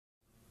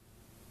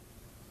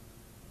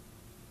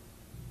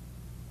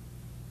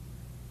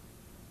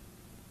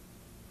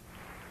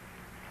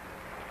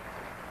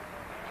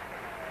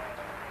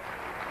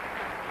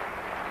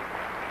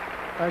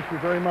Thank you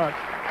very much.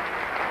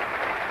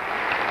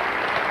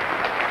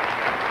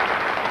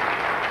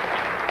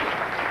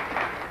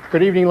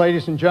 Good evening,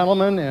 ladies and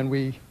gentlemen, and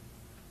we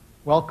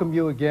welcome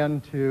you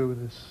again to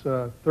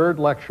this third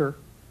lecture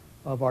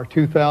of our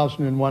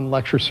 2001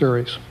 lecture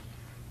series.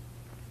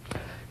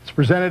 It's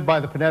presented by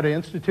the Panetta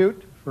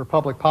Institute for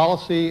Public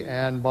Policy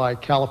and by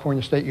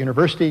California State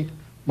University,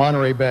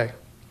 Monterey Bay.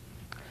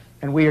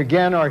 And we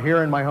again are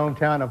here in my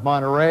hometown of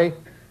Monterey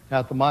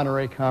at the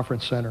Monterey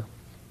Conference Center.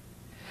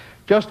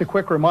 Just a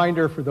quick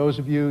reminder for those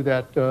of you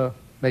that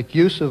make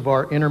use of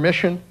our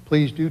intermission,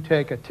 please do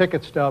take a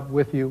ticket stub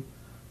with you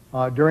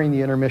during the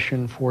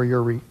intermission for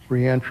your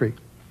re-entry.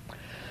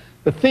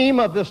 The theme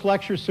of this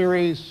lecture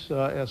series,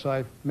 as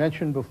I've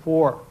mentioned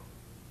before,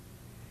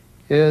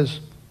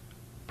 is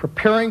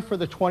preparing for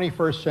the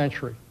 21st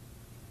century.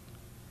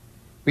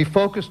 We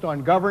focused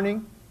on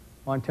governing,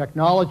 on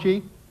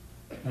technology,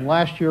 and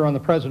last year on the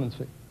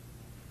presidency.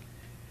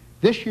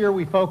 This year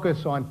we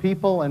focus on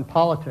people and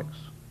politics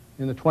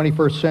in the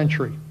 21st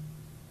century.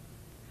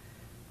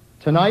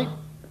 Tonight,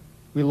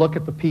 we look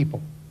at the people,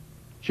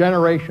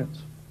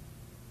 generations,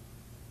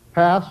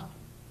 past,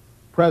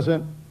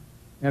 present,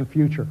 and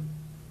future.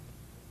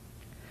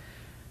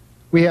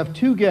 We have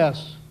two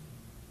guests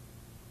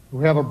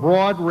who have a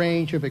broad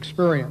range of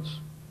experience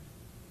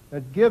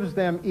that gives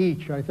them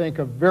each, I think,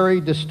 a very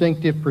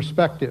distinctive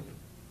perspective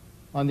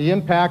on the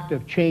impact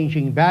of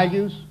changing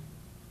values,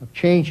 of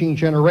changing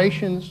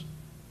generations,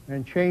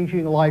 and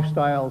changing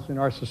lifestyles in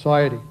our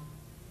society.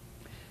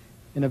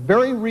 In a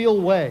very real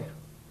way,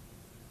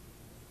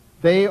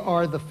 they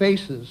are the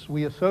faces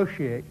we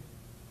associate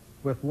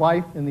with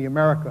life in the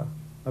America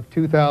of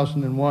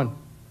 2001.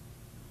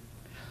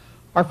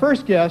 Our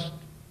first guest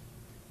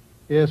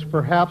is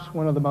perhaps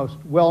one of the most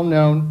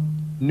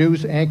well-known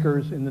news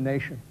anchors in the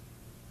nation.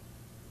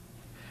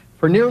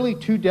 For nearly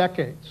 2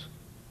 decades,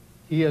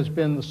 he has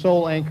been the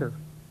sole anchor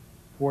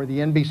for the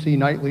NBC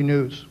Nightly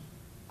News.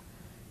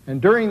 And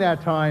during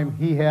that time,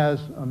 he has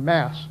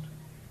amassed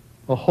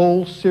a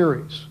whole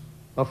series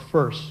of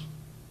firsts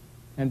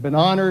and been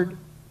honored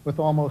with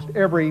almost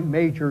every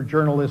major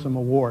journalism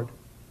award.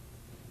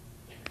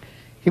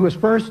 He was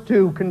first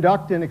to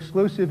conduct an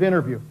exclusive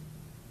interview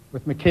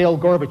with Mikhail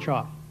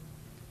Gorbachev,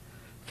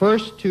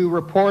 first to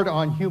report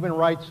on human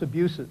rights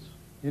abuses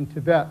in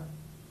Tibet,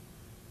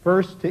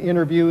 first to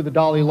interview the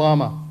Dalai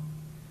Lama,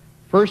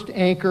 first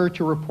anchor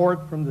to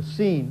report from the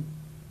scene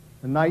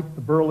the night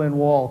the Berlin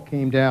Wall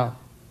came down,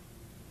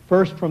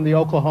 first from the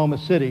Oklahoma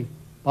City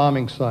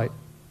bombing site,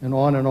 and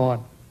on and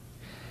on.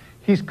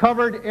 He's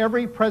covered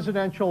every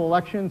presidential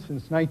election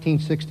since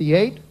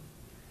 1968.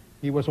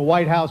 He was a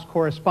White House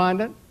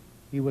correspondent.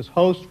 He was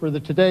host for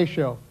the Today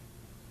Show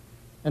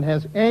and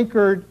has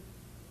anchored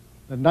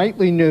the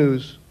nightly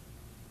news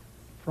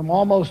from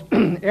almost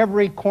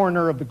every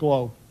corner of the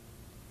globe,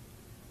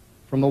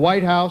 from the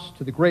White House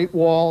to the Great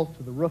Wall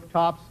to the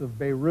rooftops of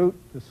Beirut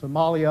to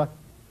Somalia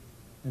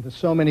and to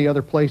so many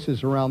other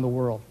places around the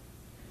world.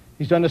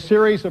 He's done a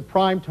series of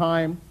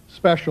primetime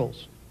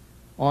specials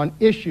on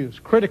issues,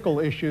 critical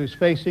issues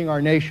facing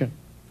our nation,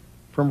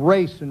 from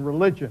race and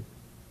religion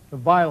to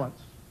violence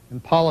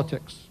and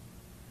politics.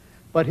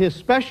 But his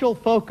special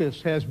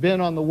focus has been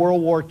on the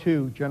World War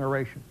II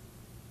generation.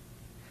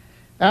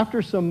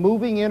 After some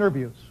moving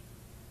interviews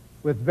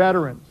with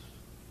veterans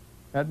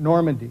at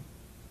Normandy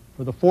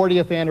for the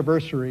 40th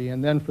anniversary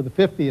and then for the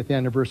 50th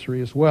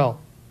anniversary as well,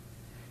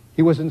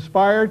 he was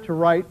inspired to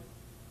write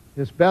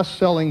his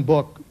best-selling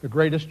book, The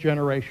Greatest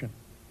Generation.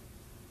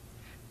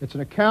 It's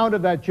an account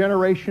of that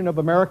generation of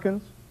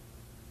Americans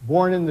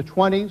born in the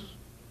 20s,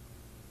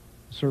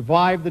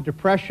 survived the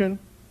Depression,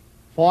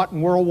 fought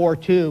in World War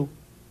II,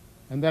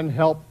 and then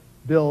helped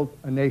build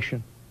a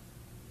nation.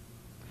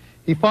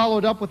 He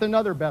followed up with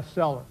another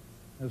bestseller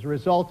as a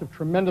result of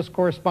tremendous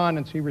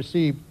correspondence he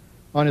received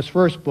on his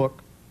first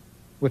book,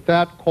 with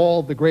that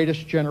called The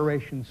Greatest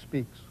Generation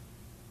Speaks.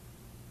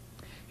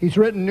 He's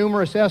written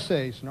numerous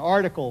essays and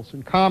articles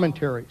and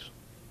commentaries,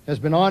 has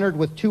been honored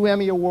with 2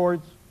 Emmy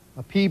Awards,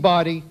 a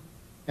Peabody,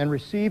 and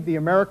received the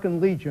American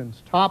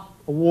Legion's top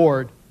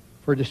award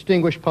for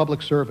distinguished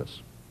public service.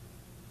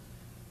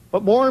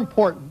 But more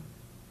important,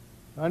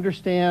 to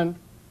understand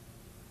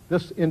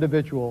this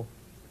individual,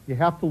 you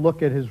have to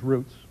look at his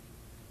roots.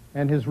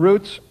 And his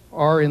roots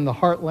are in the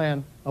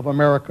heartland of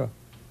America.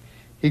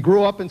 He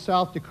grew up in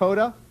South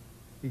Dakota.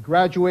 He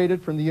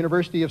graduated from the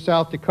University of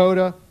South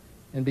Dakota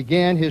and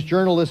began his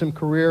journalism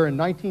career in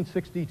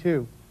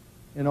 1962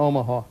 in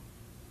Omaha.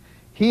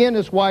 He and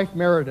his wife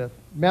Meredith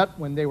met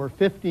when they were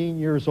 15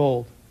 years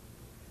old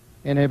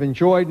and have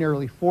enjoyed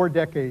nearly 4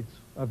 decades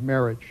of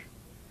marriage.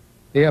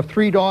 They have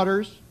 3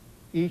 daughters,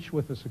 each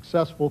with a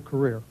successful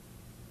career.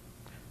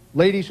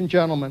 Ladies and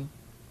gentlemen,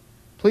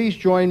 please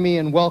join me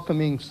in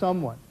welcoming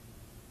someone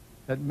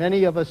that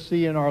many of us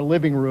see in our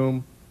living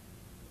room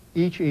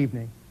each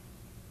evening,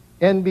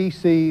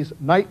 NBC's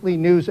nightly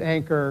news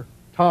anchor,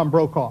 Tom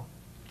Brokaw.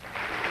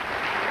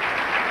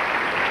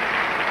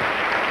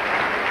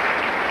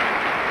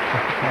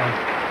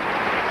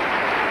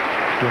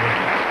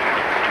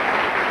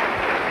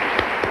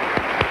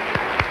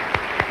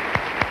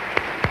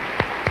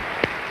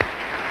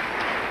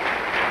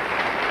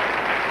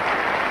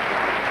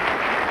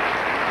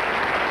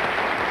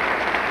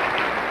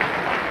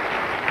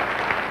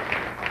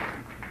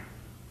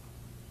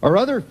 Our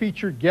other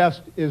featured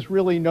guest is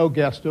really no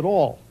guest at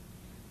all.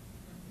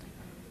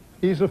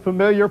 He's a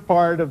familiar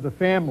part of the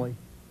family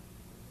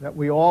that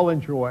we all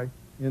enjoy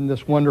in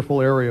this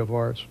wonderful area of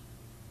ours.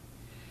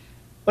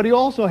 But he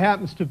also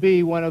happens to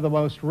be one of the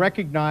most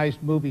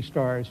recognized movie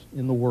stars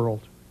in the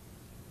world.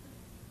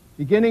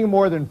 Beginning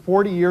more than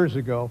 40 years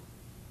ago,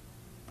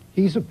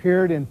 he's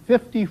appeared in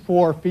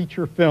 54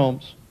 feature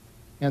films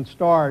and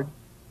starred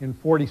in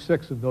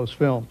 46 of those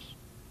films.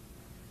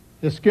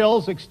 His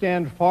skills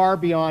extend far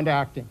beyond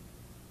acting.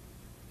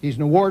 He's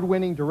an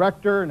award-winning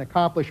director, an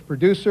accomplished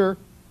producer,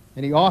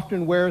 and he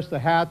often wears the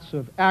hats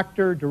of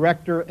actor,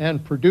 director,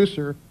 and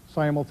producer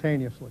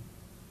simultaneously.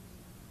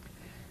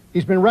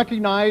 He's been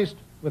recognized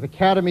with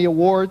Academy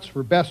Awards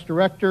for Best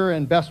Director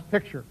and Best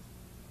Picture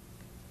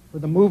for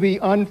the movie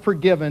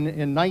Unforgiven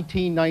in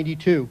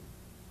 1992,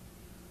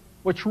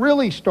 which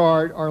really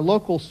starred our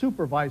local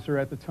supervisor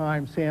at the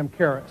time, Sam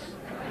Karras.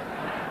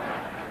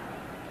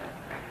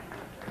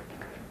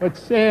 But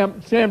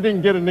Sam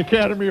didn't get an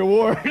Academy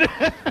Award.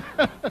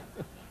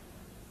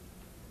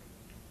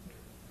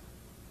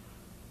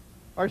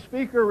 Our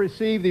speaker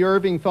received the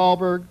Irving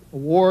Thalberg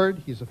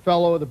Award. He's a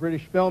fellow of the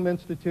British Film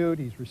Institute.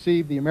 He's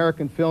received the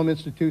American Film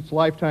Institute's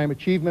Lifetime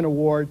Achievement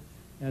Award,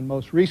 and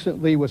most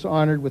recently was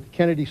honored with the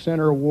Kennedy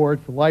Center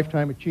Award for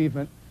Lifetime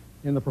Achievement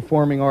in the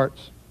Performing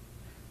Arts.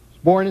 He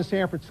was born in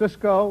San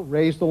Francisco,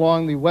 raised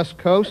along the West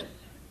Coast.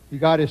 He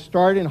got his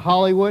start in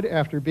Hollywood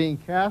after being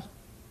cast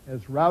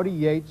as Rowdy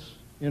Yates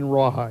in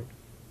Rawhide.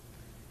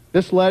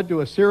 This led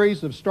to a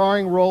series of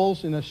starring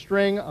roles in a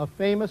string of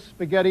famous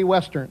spaghetti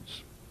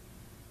westerns,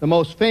 the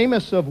most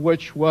famous of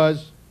which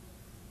was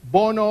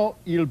Bono,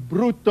 il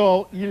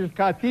brutto, il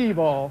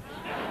cattivo.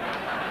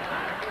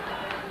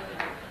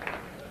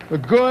 The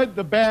good,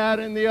 the bad,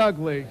 and the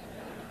ugly,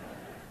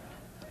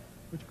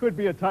 which could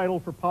be a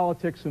title for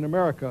politics in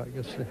America, I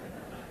guess.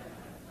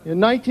 In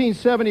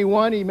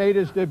 1971, he made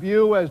his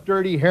debut as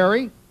Dirty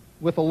Harry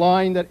with a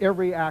line that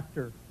every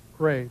actor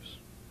craves.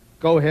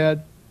 Go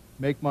ahead,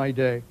 make my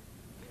day.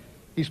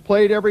 He's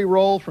played every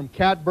role from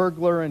cat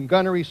burglar and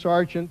gunnery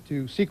sergeant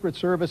to Secret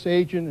Service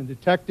agent and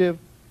detective,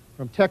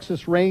 from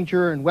Texas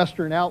Ranger and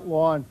Western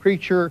outlaw and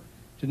preacher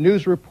to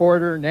news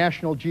reporter,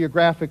 National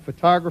Geographic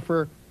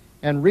photographer,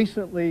 and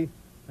recently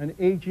an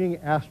aging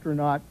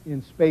astronaut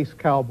in Space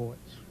Cowboys,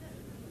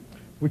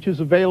 which is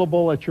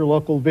available at your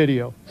local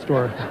video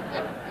store.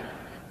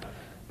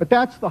 But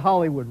that's the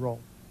Hollywood role.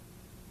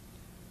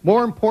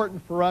 More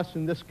important for us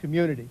in this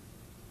community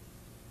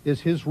is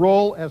his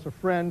role as a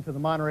friend to the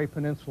Monterey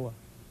Peninsula.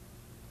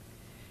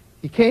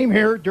 He came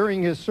here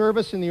during his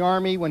service in the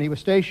Army when he was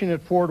stationed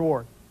at Fort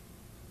Ord.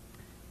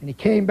 And he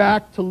came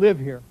back to live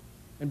here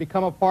and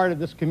become a part of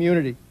this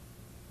community.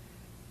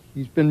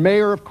 He's been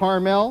mayor of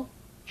Carmel,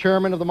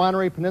 chairman of the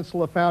Monterey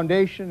Peninsula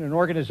Foundation, an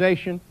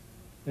organization,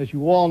 as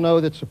you all know,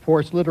 that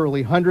supports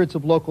literally hundreds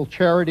of local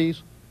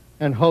charities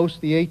and hosts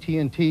the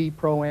AT&T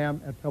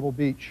Pro-Am at Pebble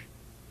Beach.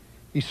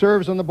 He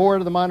serves on the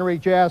board of the Monterey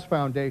Jazz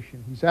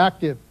Foundation. He's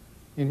active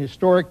in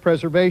historic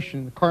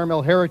preservation, the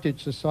Carmel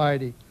Heritage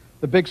Society,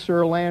 the Big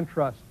Sur Land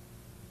Trust,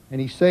 and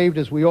he saved,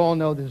 as we all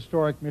know, the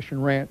historic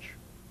Mission Ranch.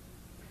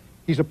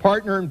 He's a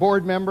partner and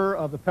board member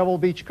of the Pebble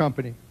Beach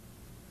Company,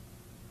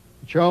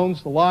 which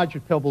owns the Lodge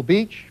at Pebble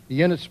Beach,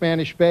 the Inn at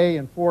Spanish Bay,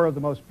 and 4 of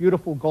the most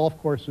beautiful golf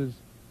courses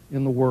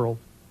in the world.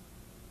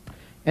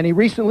 And he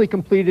recently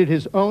completed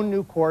his own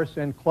new course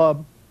and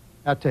club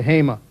at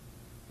Tehama,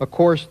 a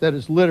course that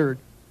is littered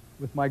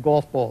with my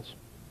golf balls.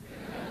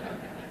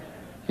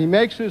 He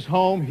makes his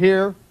home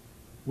here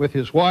with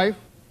his wife,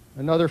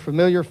 another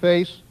familiar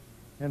face,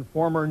 and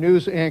former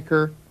news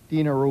anchor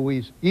Dina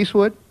Ruiz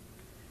Eastwood,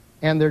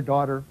 and their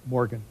daughter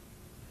Morgan.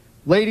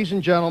 Ladies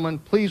and gentlemen,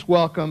 please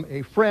welcome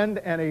a friend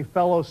and a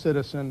fellow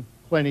citizen,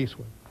 Clint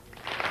Eastwood.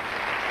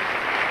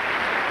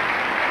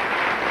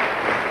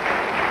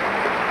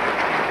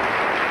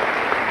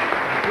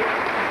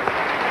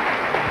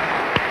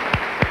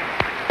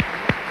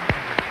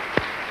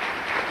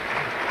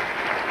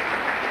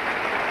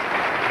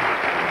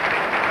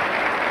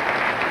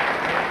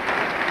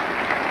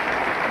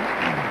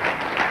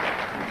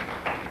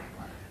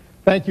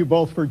 Thank you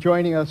both for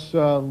joining us.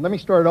 Let me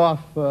start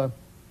off,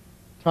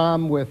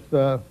 Tom, with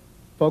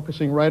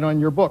focusing right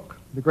on your book,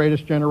 The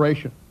Greatest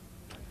Generation.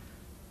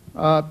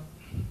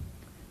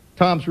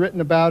 Tom's written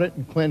about it,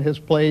 and Clint has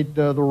played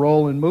the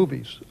role in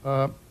movies.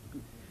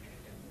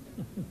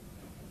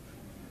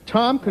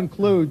 Tom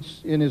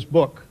concludes in his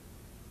book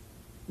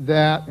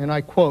that, and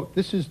I quote,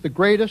 "This is the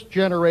greatest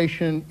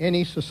generation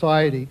any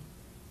society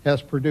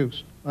has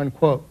produced,"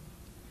 unquote.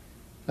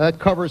 That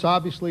covers,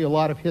 obviously, a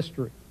lot of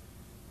history.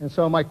 And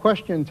so my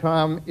question,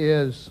 Tom,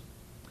 is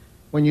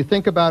when you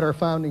think about our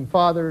founding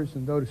fathers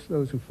and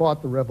those who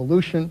fought the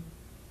Revolution,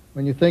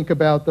 when you think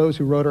about those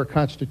who wrote our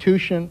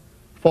Constitution,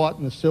 fought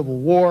in the Civil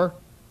War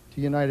to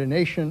unite a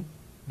nation,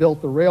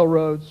 built the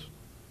railroads,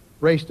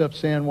 raced up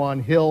San Juan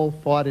Hill,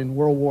 fought in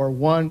World War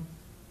I,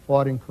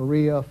 fought in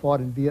Korea, fought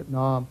in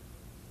Vietnam,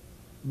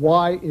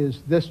 why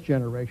is this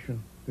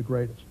generation the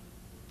greatest?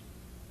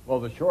 Well,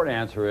 the short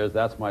answer is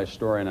that's my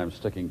story and I'm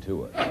sticking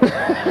to it.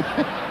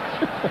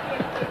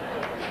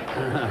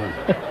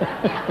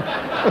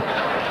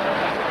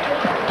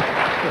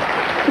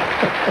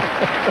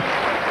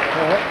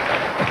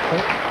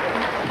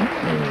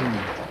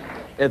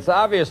 It's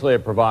obviously a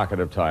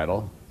provocative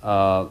title.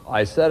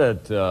 I said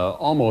it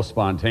almost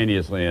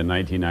spontaneously in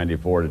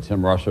 1994 to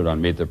Tim Russert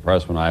on Meet the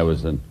Press when I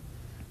was in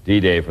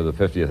D-Day for the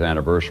 50th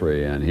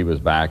anniversary, and he was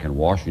back in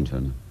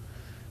Washington.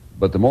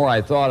 But the more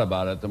I thought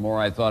about it, the more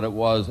I thought it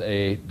was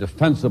a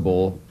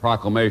defensible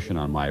proclamation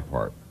on my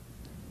part.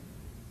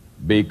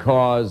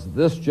 Because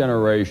this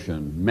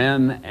generation,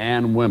 men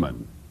and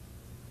women,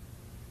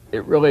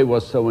 it really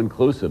was so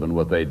inclusive in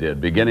what they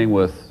did, beginning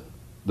with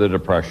the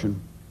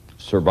Depression,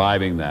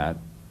 surviving that,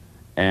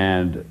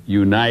 and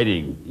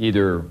uniting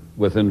either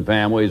within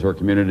families or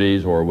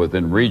communities or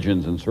within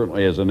regions and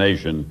certainly as a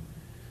nation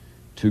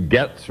to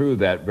get through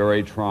that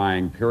very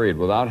trying period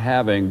without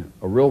having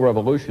a real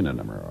revolution in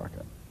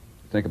America.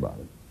 Think about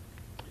it.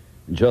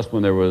 And just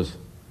when there was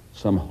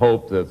some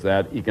hope that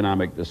that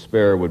economic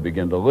despair would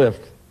begin to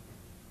lift,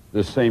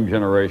 this same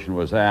generation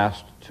was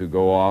asked to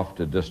go off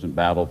to distant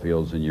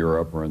battlefields in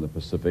Europe or in the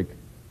Pacific,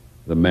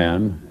 the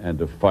men, and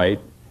to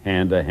fight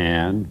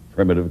hand-to-hand,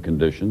 primitive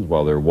conditions,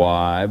 while their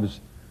wives,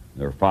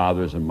 their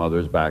fathers and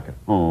mothers back at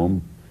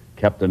home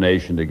kept the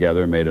nation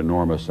together and made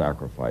enormous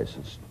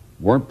sacrifices.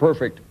 Weren't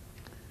perfect.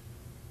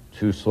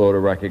 Too slow to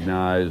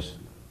recognize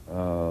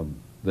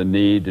the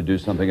need to do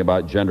something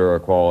about gender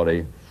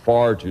equality,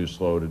 far too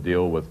slow to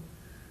deal with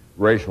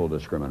racial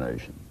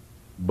discrimination,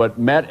 but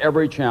met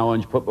every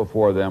challenge put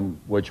before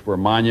them, which were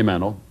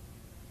monumental,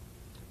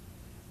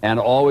 and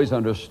always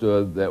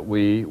understood that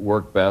we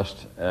work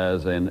best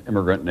as an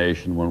immigrant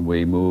nation when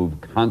we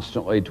move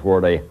constantly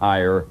toward a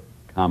higher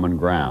common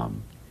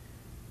ground.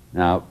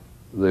 Now,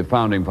 the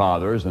founding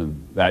fathers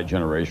and that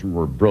generation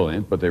were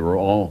brilliant, but they were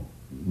all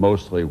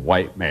mostly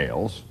white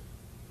males.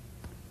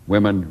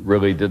 Women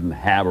really didn't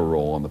have a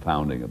role in the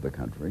founding of the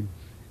country,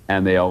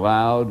 and they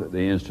allowed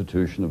the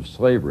institution of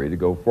slavery to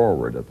go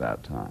forward at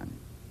that time.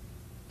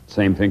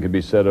 Same thing could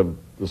be said of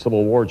the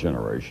Civil War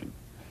generation.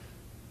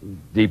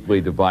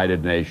 Deeply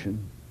divided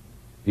nation,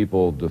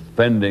 people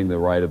defending the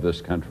right of this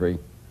country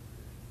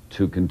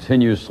to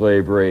continue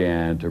slavery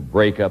and to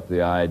break up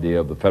the idea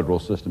of the federal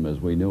system as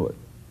we knew it.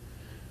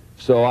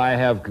 So I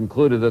have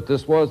concluded that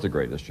this was the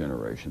greatest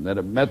generation, that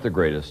it met the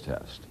greatest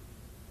test.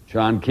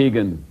 John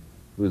Keegan,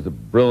 who is a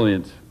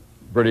brilliant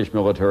British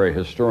military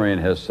historian,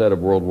 has said of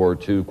World War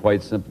II,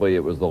 quite simply,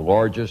 it was the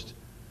largest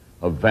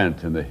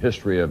event in the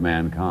history of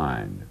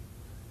mankind.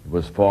 It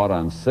was fought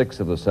on 6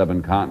 of the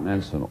 7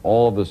 continents and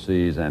all of the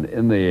seas and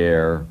in the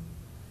air.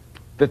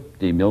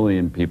 50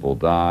 million people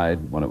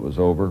died when it was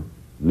over.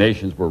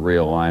 Nations were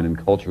realigned and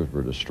cultures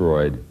were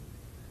destroyed.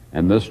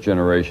 And this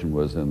generation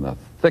was in the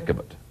thick of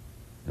it.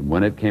 And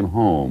when it came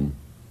home,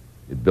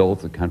 it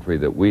built the country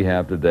that we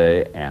have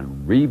today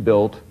and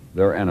rebuilt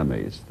their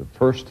enemies, the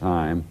first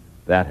time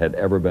that had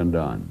ever been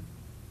done.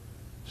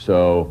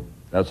 So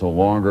that's a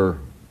longer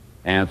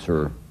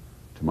answer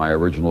to my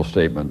original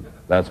statement.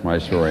 That's my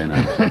story, and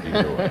I'm sticking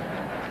to it.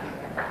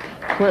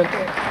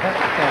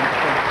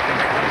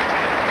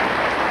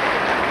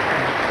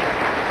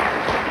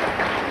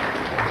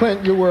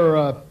 Clint, you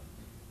were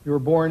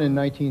born in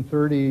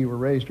 1930. You were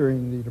raised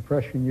during the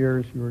Depression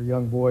years. You were a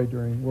young boy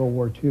during World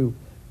War II. Do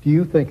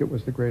you think it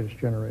was the greatest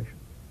generation?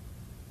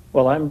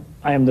 Well,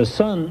 I am the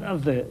son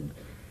of the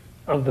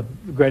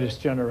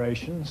greatest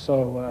generation.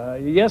 So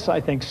yes,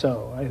 I think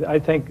so. I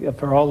think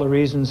for all the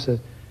reasons that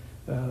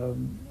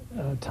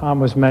Tom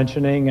was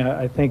mentioning,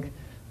 I think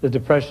the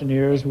Depression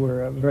years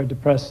were a very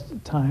depressed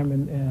time,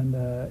 and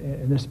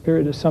in this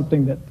period is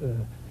something that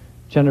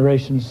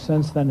generations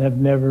since then have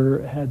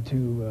never had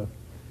to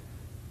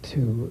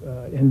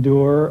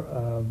endure.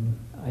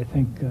 I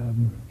think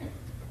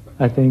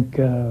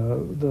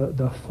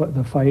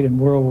the fight in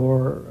World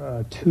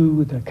War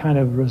II, the kind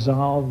of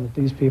resolve that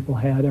these people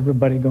had,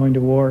 everybody going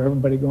to war,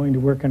 everybody going to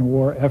work in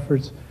war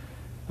efforts,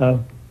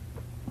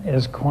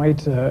 is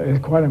quite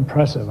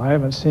impressive. I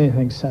haven't seen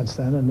anything since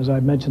then, and as I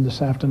mentioned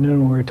this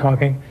afternoon when we were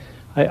talking,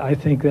 I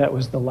think that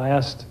was the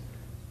last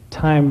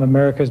time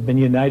America's been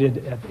united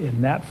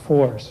in that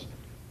force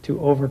to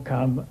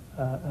overcome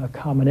a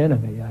common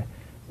enemy.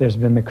 There's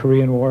been the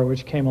Korean War,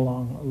 which came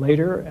along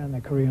later, and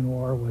the Korean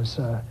War was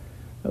the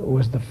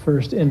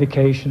first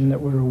indication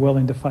that we were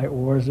willing to fight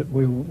wars that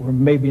we were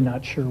maybe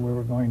not sure we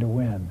were going to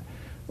win,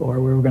 or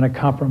we were going to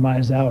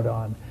compromise out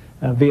on.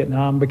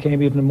 Vietnam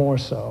became even more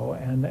so,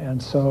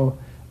 and so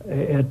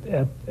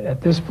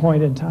at this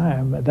point in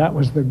time, that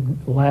was the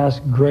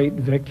last great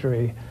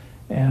victory,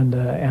 and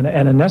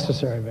a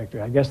necessary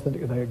victory. I guess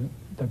the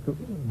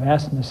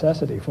vast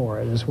necessity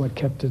for it is what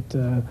kept it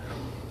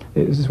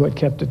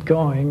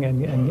going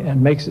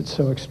and makes it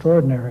so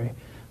extraordinary.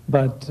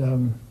 But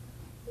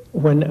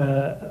when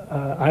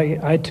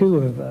I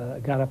too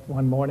have got up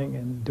one morning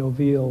in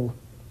Deauville,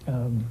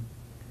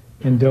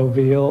 and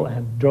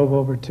drove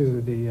over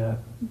to the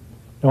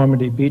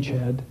Normandy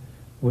beachhead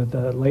with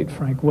the late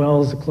Frank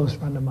Wells, a close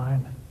friend of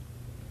mine,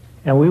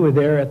 And we were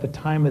there at the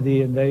time of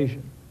the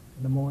invasion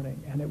in the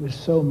morning, and it was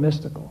so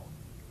mystical.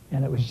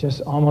 And it was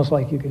just almost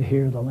like you could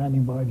hear the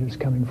landing barges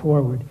coming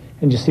forward.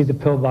 And you see the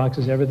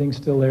pillboxes, everything's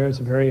still there, it's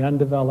very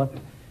undeveloped.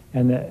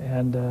 And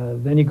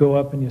then you go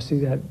up and you see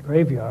that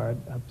graveyard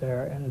up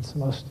there, and it's the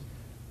most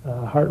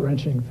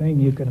heart-wrenching thing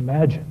you can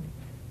imagine.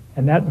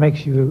 And that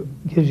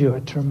gives you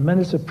a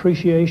tremendous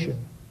appreciation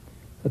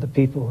for the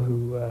people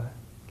who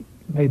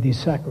made these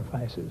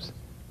sacrifices.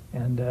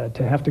 And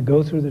to have to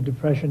go through the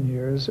Depression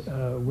years,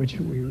 which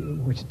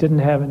didn't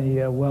have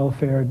any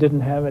welfare,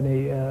 didn't have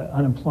any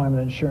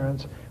unemployment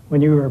insurance.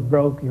 When you were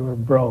broke,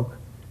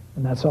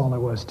 and that's all there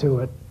was to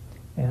it.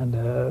 And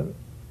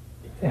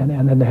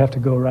then to have to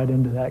go right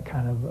into that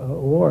kind of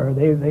war,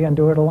 they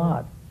endured a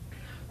lot.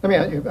 I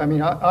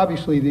mean,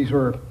 obviously these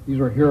were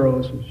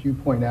heroes, as you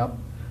point out.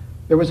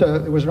 There was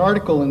an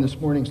article in this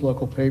morning's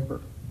local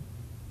paper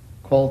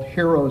called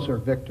 "Heroes or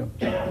Victims."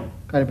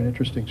 Kind of an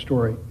interesting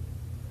story.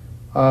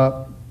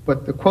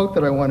 But the quote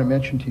that I want to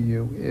mention to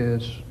you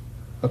is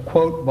a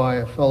quote by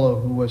a fellow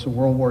who was a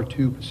World War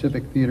II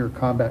Pacific Theater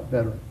combat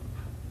veteran.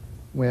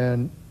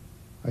 When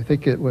I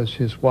think it was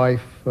his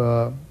wife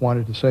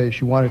wanted to say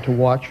she wanted to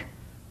watch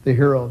the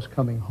heroes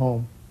coming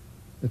home,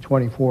 the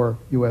 24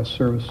 U.S.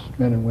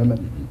 servicemen and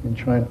women in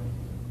China.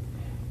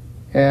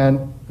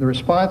 And the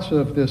response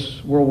of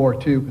this World War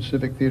II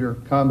Pacific Theater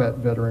combat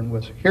veteran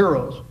was,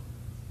 "Heroes?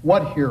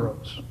 What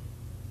heroes?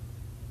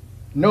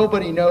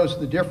 Nobody knows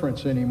the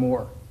difference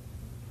anymore.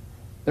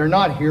 They're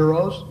not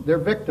heroes, they're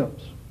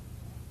victims.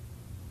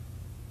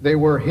 They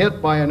were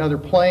hit by another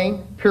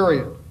plane,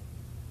 period.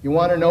 You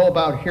want to know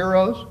about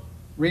heroes?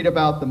 Read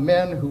about the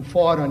men who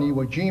fought on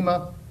Iwo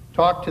Jima,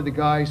 talk to the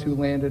guys who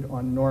landed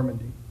on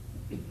Normandy."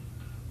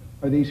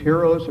 Are these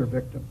heroes or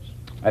victims?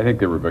 I think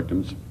they were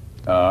victims.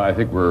 I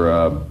think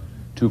we're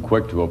too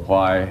quick to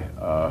apply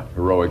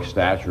heroic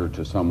stature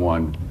to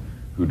someone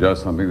who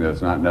does something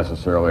that's not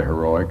necessarily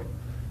heroic.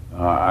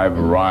 I've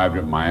arrived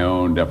at my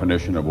own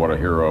definition of what a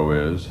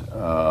hero is.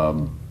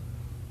 And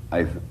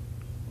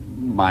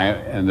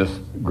this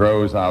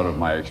grows out of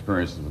my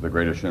experiences with the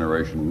Greatest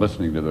Generation,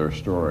 listening to their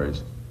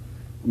stories.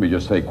 Let me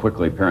just say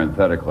quickly,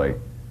 parenthetically,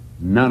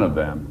 none of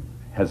them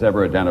has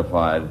ever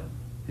identified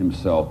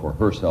himself or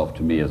herself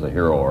to me as a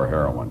hero or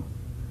heroine.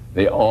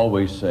 They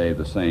always say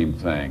the same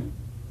thing.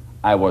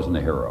 I wasn't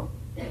a hero,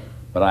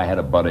 but I had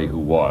a buddy who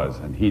was,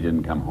 and he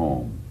didn't come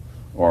home.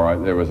 Or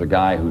there was a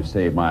guy who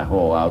saved my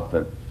whole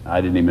outfit. I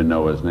didn't even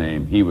know his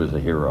name. He was a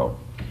hero.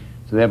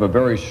 So they have a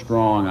very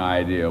strong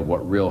idea of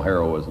what real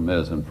heroism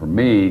is. And for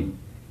me,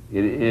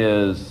 it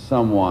is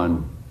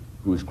someone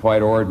who's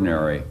quite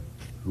ordinary,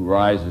 who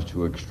rises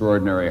to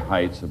extraordinary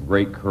heights of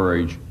great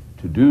courage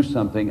to do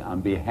something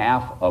on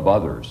behalf of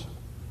others.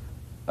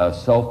 A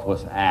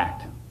selfless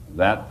act.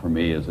 That, for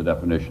me, is the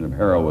definition of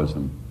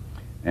heroism.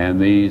 And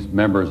these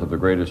members of the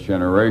Greatest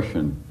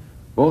Generation,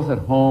 both at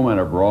home and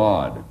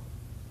abroad,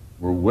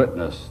 were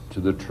witness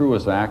to the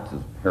truest act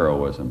of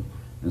heroism.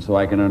 And so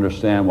I can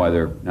understand why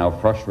they're now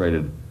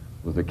frustrated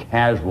with the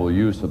casual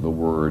use of the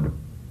word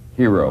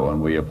hero,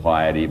 and we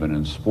apply it even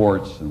in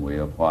sports, and we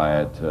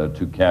apply it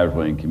too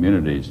casually in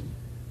communities.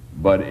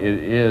 But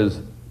it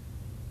is,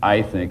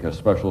 I think, a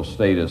special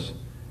status,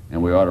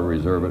 and we ought to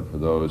reserve it for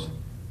those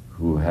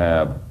who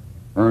have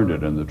earned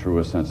it in the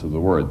truest sense of the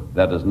word.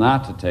 That is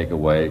not to take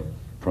away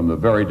from the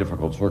very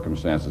difficult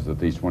circumstances that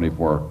these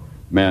 24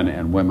 men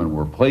and women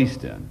were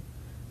placed in.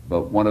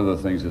 But one of the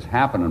things that's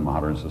happened in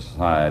modern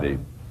society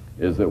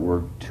is that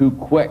we're too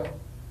quick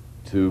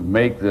to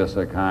make this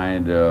a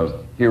kind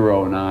of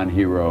hero,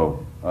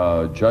 non-hero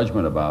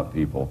judgment about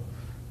people.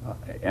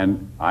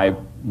 And I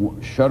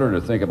shudder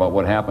to think about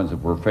what happens if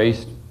we're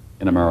faced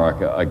in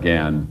America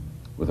again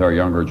with our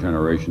younger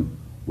generation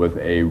with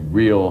a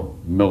real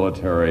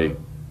military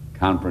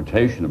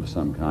confrontation of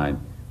some kind.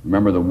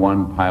 Remember the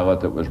one pilot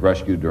that was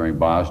rescued during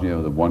Bosnia,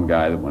 the one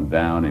guy that went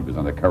down? He was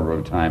on the cover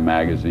of Time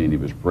magazine. He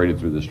was paraded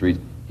through the streets.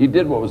 He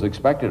did what was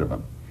expected of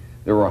him.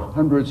 There were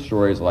 100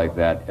 stories like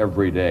that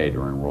every day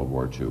during World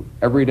War II.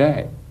 Every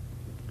day.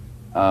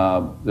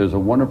 There's a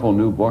wonderful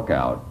new book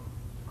out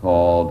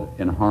called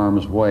In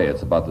Harm's Way.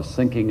 It's about the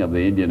sinking of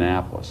the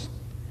Indianapolis.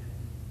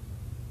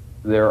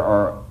 There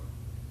are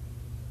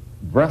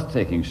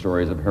breathtaking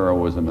stories of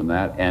heroism in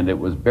that, and it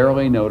was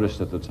barely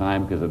noticed at the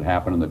time because it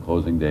happened in the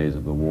closing days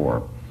of the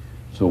war.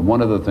 So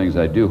one of the things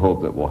I do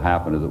hope that will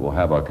happen is that we'll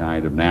have a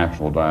kind of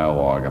national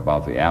dialogue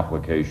about the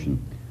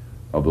application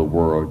of the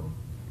word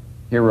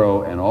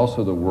hero and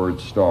also the word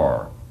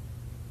star.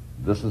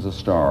 This is a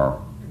star.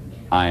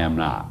 I am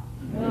not.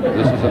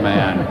 This is a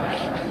man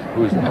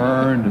who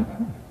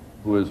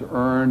has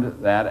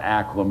earned that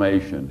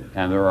acclamation,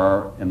 and there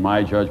are, in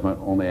my judgment,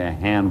 only a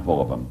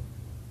handful of them.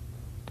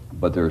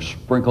 But they're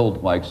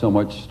sprinkled like so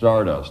much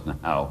stardust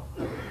now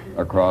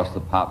across the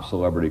pop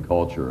celebrity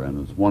culture,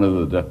 and it's one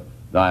of the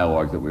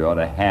dialogues that we ought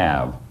to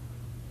have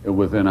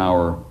within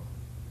our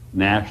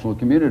national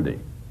community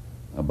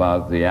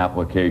about the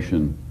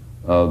application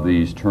of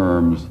these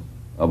terms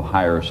of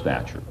higher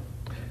stature.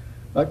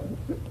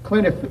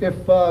 Clint,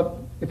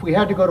 if we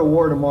had to go to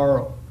war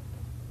tomorrow,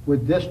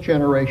 would this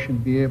generation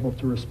be able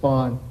to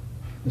respond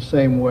the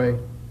same way,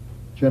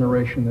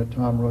 generation that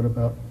Tom wrote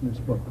about in his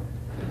book?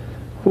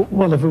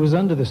 Well, if it was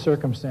under the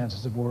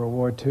circumstances of World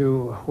War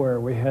II, where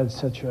we had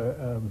such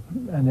an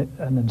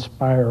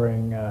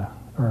inspiring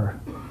or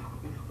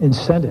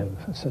incentive,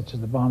 such as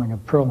the bombing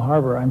of Pearl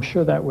Harbor, I'm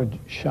sure that would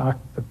shock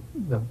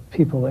the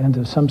people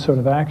into some sort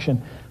of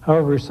action.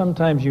 However,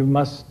 sometimes you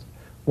must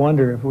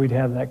wonder if we'd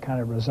have that kind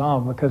of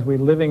resolve, because we're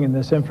living in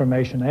this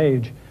information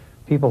age.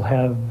 People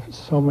have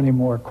so many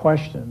more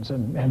questions,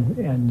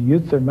 and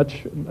youth are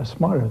much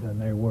smarter than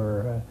they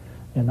were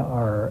in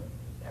our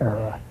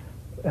era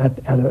at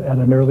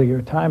an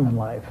earlier time in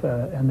life,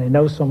 and they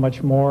know so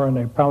much more, and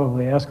they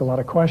probably ask a lot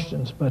of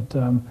questions. But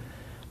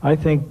I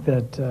think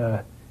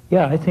that,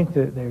 yeah, I think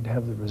that they'd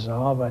have the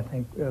resolve. I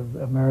think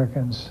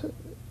Americans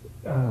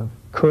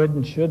could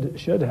and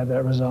should have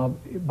that resolve.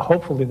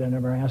 Hopefully they're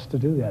never asked to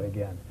do that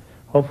again.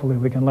 Hopefully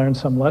we can learn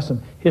some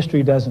lesson.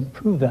 History doesn't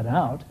prove that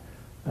out.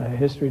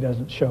 History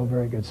doesn't show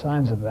very good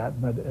signs of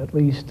that, but at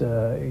least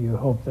you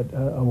hope that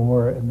a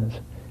war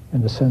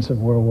in the sense of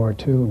World War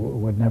II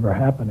would never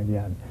happen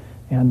again.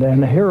 And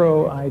the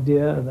hero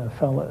idea,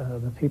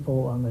 the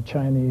people on the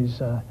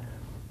Chinese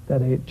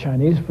that ate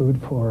Chinese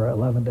food for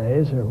 11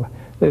 days,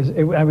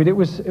 I mean, it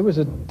was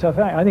a tough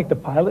act. I think the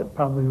pilot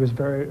probably was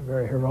very,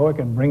 very heroic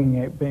in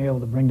being able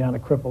to bring down a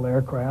crippled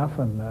aircraft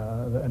and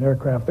an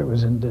aircraft that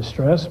was in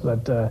distress,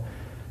 but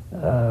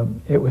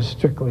it was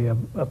strictly a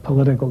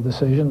political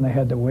decision. They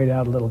had to wait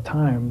out a little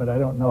time, but I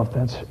don't know if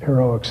that's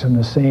heroics in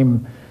the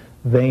same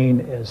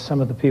vein as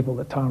some of the people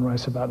that Tom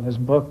writes about in his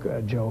book,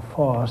 Joe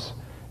Foss,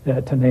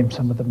 to name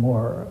some of the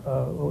more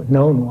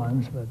known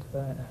ones, but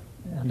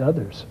and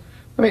others.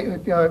 I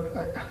mean,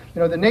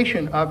 the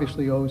nation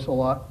obviously owes a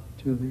lot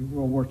to the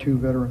World War II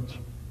veterans,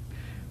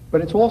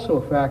 but it's also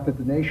a fact that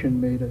the nation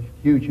made a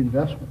huge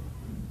investment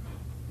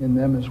in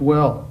them as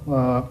well.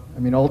 I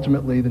mean,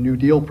 ultimately, the New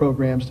Deal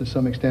programs, to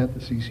some extent,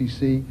 the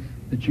CCC,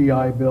 the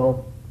GI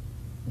Bill,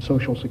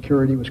 Social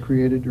Security was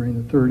created during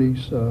the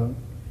 30s.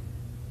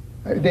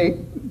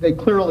 They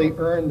clearly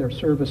earned their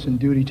service and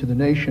duty to the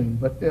nation,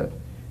 but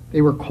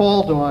they were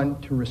called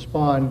on to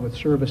respond with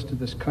service to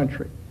this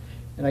country.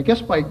 And I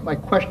guess my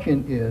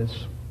question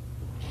is,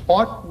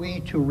 ought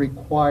we to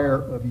require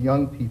of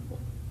young people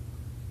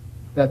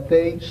that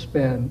they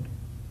spend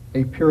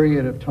a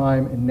period of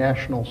time in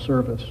national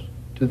service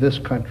to this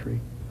country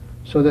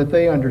so that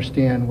they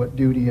understand what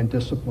duty and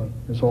discipline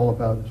is all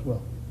about as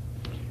well?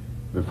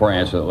 Before I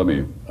answer that, let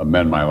me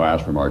amend my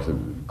last remarks.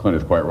 Clint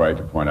is quite right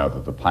to point out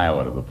that the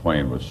pilot of the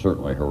plane was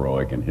certainly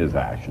heroic in his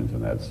actions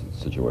in that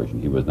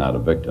situation. He was not a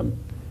victim,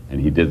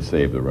 and he did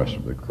save the rest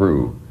of the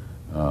crew.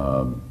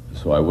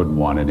 So I wouldn't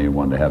want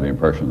anyone to have the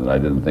impression that I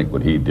didn't think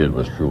what he did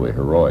was truly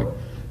heroic.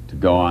 To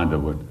go on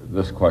to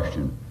this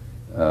question,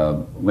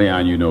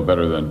 Leon, you know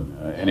better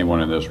than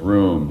anyone in this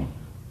room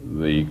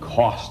the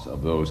cost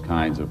of those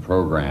kinds of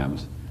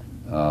programs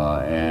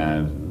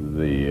and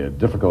the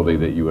difficulty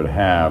that you would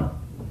have,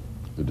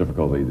 the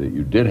difficulty that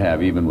you did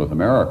have even with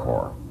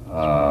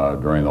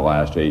AmeriCorps during the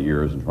last 8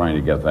 years in trying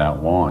to get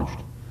that launched.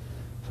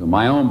 So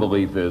my own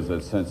belief is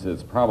that since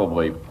it's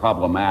probably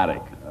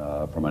problematic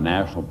from a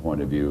national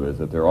point of view, is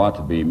that there ought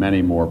to be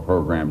many more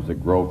programs that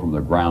grow from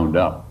the ground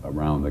up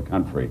around the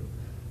country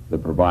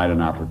that provide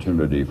an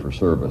opportunity for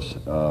service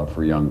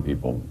for young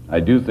people. I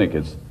do think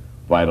it's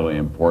vitally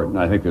important.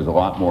 I think there's a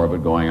lot more of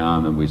it going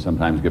on than we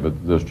sometimes give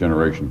this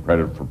generation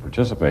credit for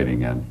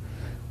participating in.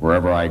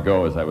 Wherever I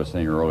go, as I was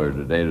saying earlier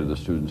today to the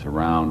students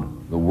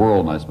around the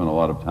world, and I spent a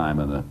lot of time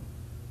in the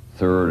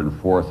third and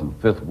fourth and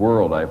fifth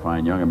world, I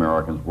find young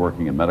Americans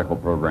working in medical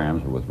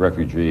programs or with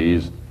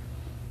refugees,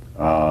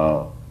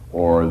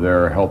 or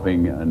they're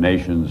helping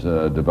nations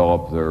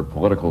develop their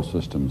political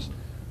systems.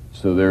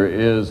 So there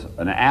is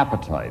an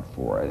appetite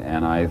for it,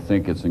 and I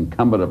think it's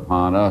incumbent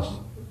upon us,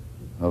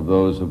 of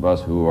those of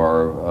us who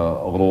are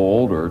a little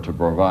older, to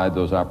provide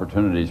those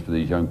opportunities for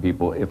these young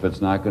people if it's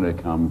not going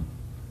to come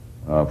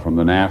from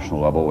the national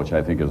level, which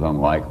I think is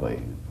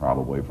unlikely,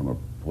 probably from a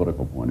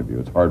political point of view.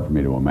 It's hard for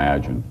me to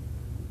imagine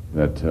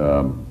that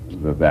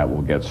that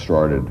will get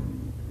started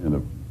in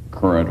the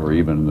current or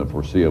even in the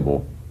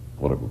foreseeable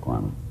political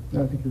climate.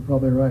 I think you're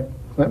probably right.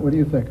 Clint, what do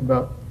you think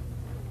about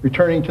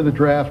returning to the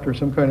draft or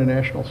some kind of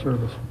national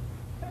service?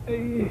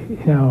 You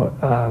know,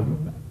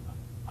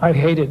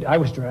 I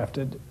was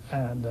drafted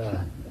and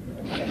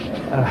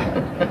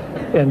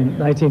in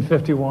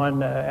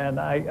 1951, and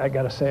I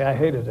got to say I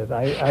hated it.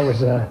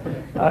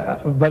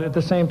 But at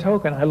the same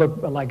token, I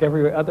look like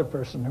every other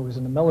person who was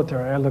in the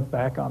military. I look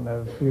back on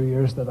the few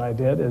years that I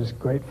did as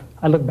great.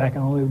 I look back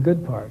on only the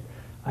good part.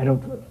 I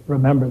don't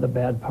remember the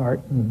bad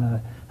part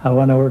and how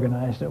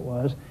unorganized it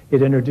was.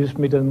 It introduced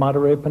me to the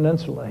Monterey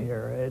Peninsula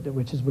here,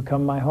 which has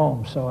become my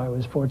home. So I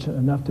was fortunate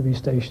enough to be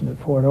stationed at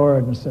Fort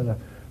Ord instead of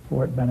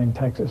Fort Benning,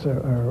 Texas,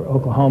 or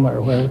Oklahoma,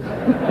 or wherever.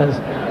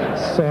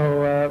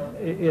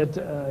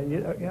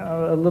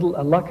 A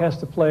little luck has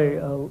to play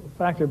a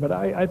factor. But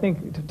I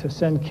think to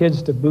send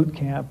kids to boot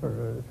camp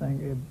or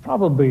thing, it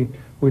probably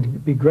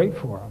would be great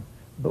for them.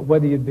 But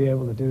whether you'd be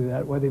able to do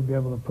that, whether you'd be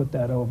able to put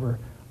that over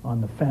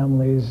on the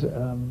families.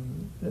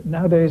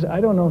 Nowadays,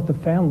 I don't know if the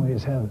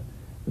families have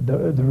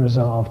the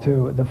resolve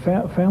to. The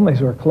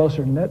families were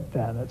closer knit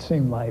then, it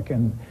seemed like,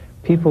 and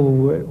people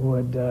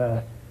would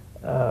the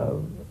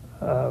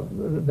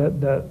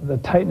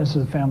tightness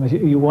of the families.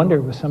 You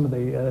wonder with some of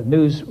the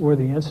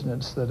newsworthy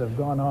incidents that have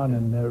gone on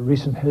in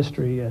recent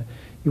history,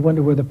 you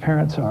wonder where the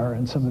parents are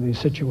in some of these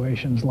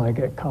situations like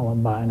at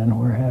Columbine and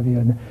where have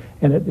you.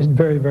 And it is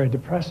very, very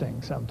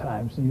depressing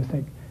sometimes. And you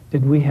think,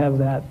 did we have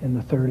that in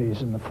the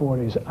 30s and the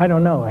 40s? I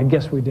don't know. I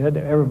guess we did.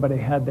 Everybody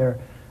had their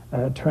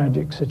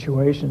tragic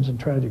situations and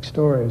tragic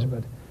stories,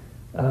 but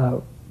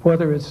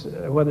whether it's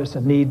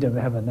a need to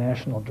have a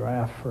national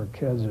draft for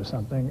kids or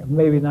something,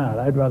 maybe not.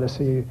 I'd rather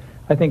see,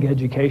 I think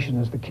education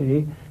is the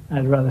key.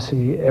 I'd rather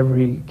see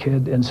every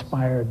kid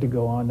inspired to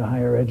go on to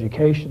higher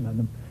education,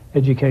 and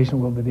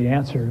education will be the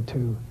answer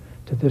to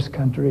this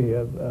country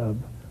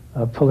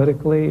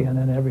politically and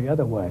in every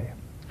other way.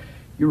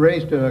 You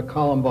raised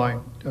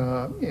Columbine,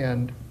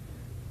 and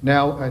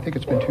now I think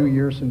it's been 2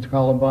 years since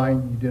Columbine.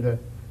 You did a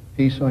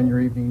piece on your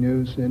evening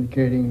news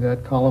indicating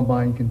that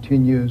Columbine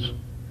continues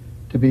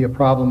to be a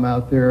problem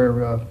out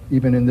there.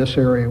 Even in this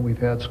area, we've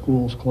had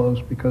schools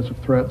closed because of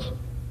threats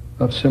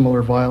of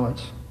similar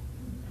violence.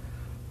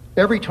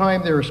 Every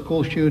time there are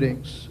school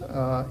shootings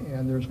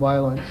and there's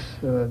violence,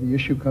 the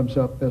issue comes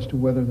up as to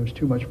whether there's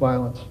too much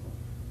violence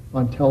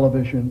on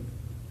television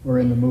or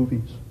in the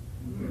movies.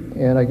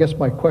 And I guess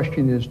my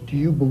question is, do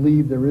you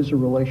believe there is a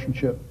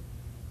relationship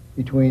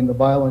between the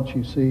violence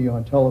you see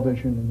on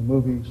television and the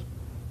movies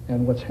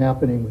and what's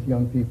happening with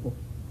young people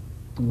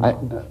in the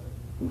schools?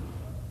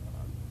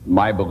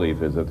 My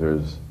belief is that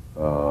there's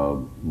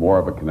more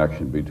of a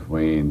connection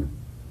between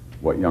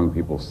what young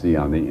people see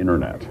on the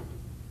internet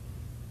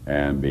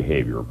and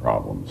behavior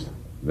problems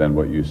than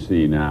what you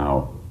see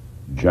now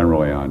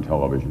generally on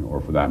television,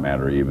 or for that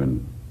matter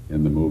even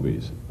in the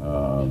movies.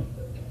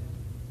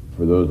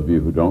 For those of you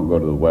who don't go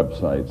to the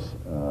websites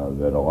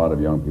that a lot of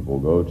young people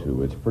go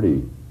to, it's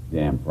pretty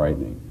damn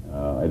frightening.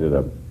 I did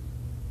a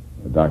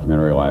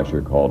documentary last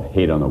year called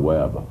Hate on the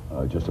Web,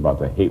 just about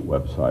the hate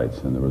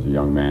websites, and there was a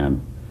young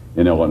man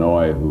in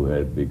Illinois who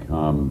had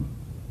become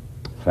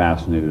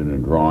fascinated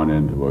and drawn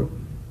into a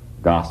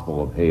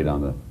gospel of hate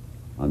on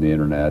the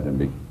internet and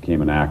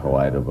became an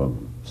acolyte of a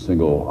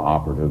single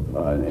operative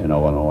in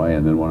Illinois,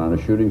 and then went on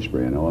a shooting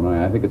spree in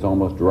Illinois. I think it's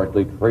almost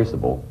directly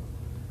traceable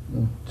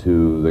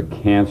to the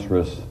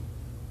cancerous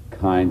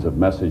kinds of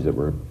message that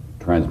were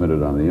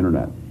transmitted on the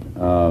internet.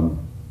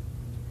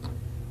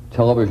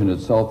 Television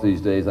itself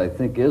these days, I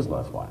think, is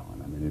less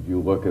violent. I mean, if you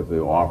look at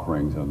the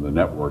offerings on the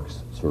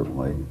networks,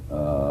 certainly,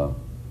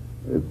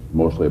 it's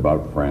mostly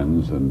about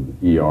Friends and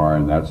ER,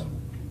 and that's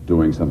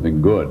doing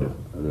something good.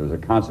 There's a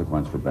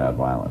consequence for bad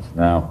violence.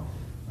 Now,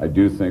 I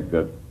do think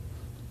that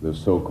the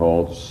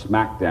so-called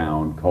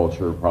smackdown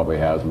culture probably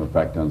has an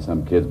effect on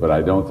some kids, but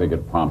I don't think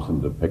it prompts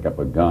them to pick up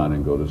a gun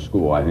and go to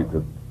school. I think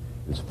that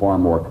it's far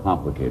more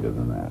complicated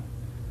than that.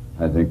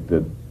 I think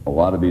that a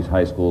lot of these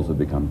high schools have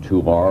become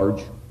too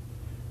large.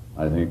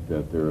 I think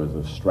that there is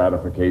a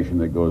stratification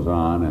that goes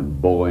on,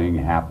 and bullying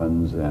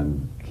happens,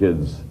 and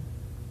kids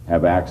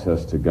have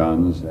access to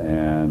guns,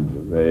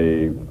 and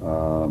they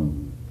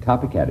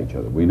copycat each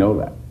other. We know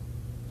that.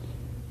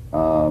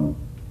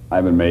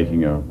 I've been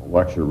making a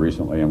lecture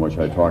recently in which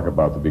I talk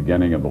about the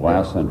beginning of the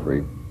last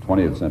century,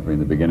 20th century,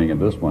 and the beginning of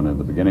this one. In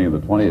the beginning of the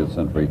 20th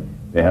century,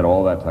 they had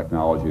all that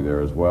technology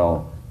there as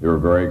well. They were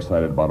very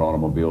excited about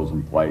automobiles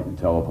and flight and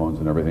telephones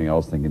and everything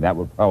else, thinking that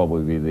would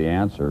probably be the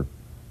answer.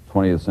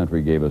 20th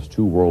century gave us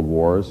 2 world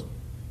wars,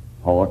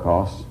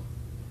 Holocaust,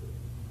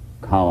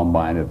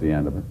 Columbine at the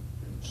end of it.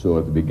 So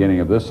at the beginning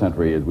of this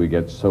century, as we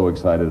get so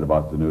excited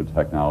about the new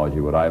technology,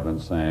 what I've been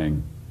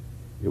saying,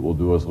 it will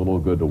do us little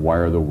good to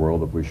wire the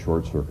world if we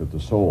short-circuit the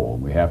soul.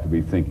 And we have to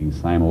be thinking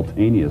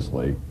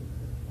simultaneously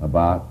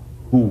about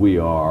who we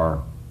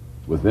are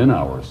within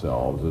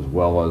ourselves, as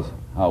well as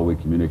how we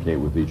communicate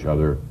with each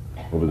other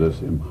over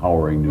this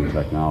empowering new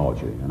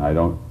technology. And I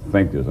don't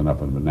think there's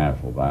enough of a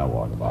national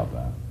dialogue about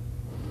that.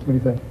 What do you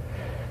think?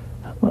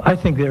 Well, I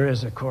think there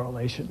is a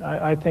correlation.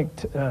 I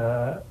think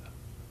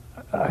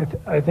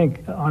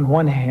on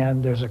one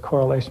hand there's a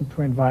correlation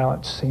between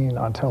violence seen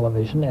on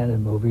television and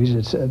in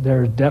movies.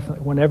 There's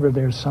definitely, whenever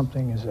there's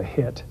something is a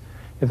hit,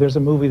 if there's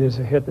a movie that's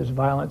a hit, there's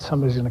violence,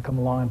 somebody's going to come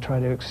along and try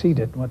to exceed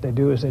it. And what they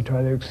do is they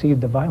try to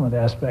exceed the violent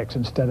aspects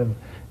instead of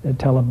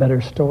tell a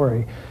better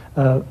story.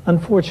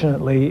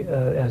 Unfortunately,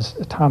 as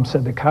Tom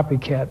said, the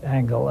copycat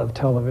angle of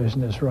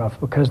television is rough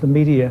because the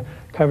media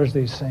covers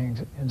these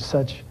things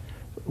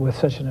with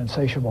such an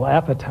insatiable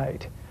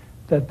appetite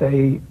that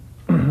they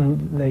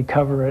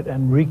cover it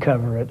and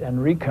recover it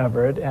and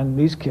recover it, and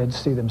these kids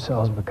see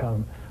themselves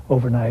become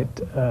overnight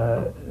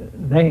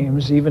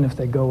names, even if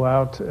they go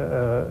out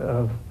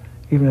and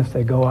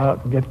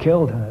get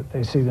killed in it.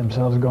 They see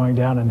themselves going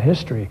down in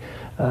history,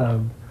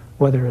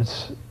 whether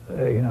it's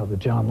the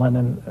John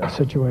Lennon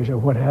situation or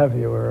what have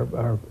you,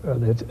 or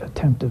the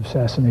attempted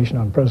assassination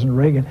on President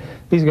Reagan.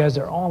 These guys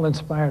are all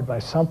inspired by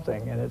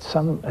something, and it's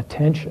some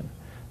attention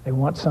They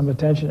want some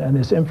attention, and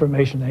this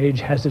information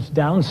age has its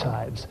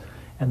downsides,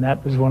 and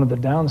that was one of the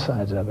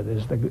downsides of it,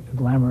 is the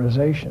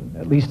glamorization,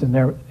 at least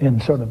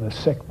in sort of a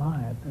sick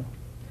mind.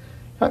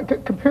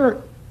 Compare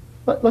it.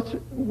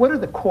 What are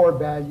the core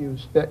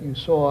values that you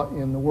saw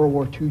in the World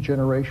War II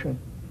generation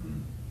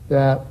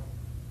that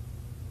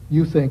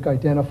you think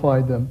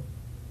identified them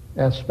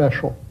as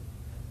special?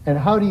 And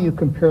how do you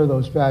compare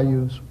those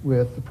values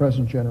with the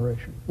present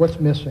generation? What's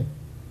missing?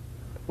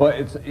 Well,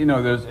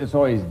 it's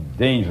always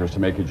dangerous to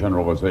make a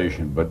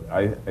generalization, but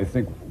I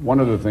think one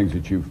of the things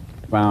that you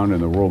found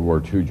in the World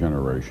War II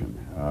generation,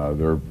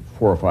 there are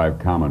 4 or 5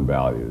 common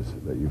values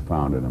that you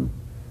found in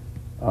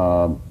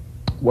them.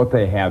 What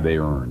they had, they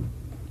earned,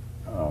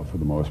 for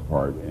the most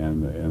part,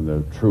 and in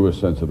the truest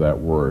sense of that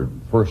word.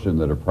 First, in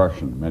the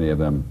Depression, many of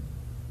them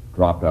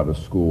dropped out of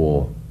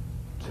school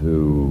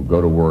to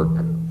go to work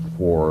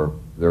for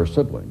their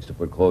siblings, to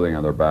put clothing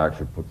on their backs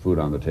or put food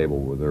on the table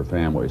with their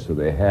families. So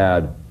they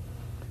had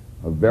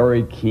a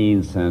very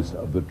keen sense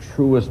of the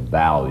truest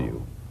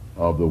value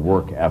of the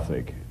work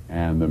ethic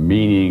and the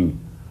meaning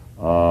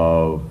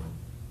of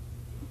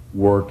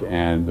work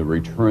and the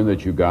return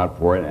that you got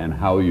for it and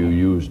how you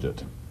used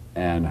it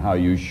and how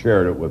you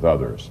shared it with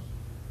others.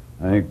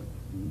 I think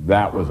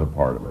that was a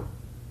part of it.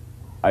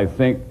 I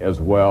think as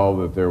well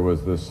that there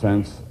was this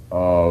sense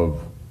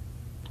of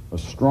a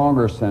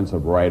stronger sense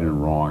of right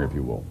and wrong, if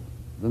you will.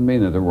 Doesn't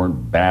mean that there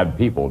weren't bad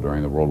people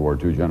during the World War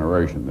II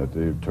generation, that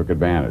they took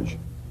advantage.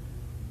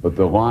 But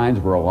the lines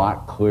were a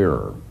lot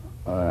clearer,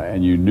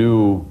 and you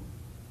knew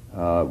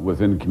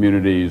within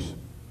communities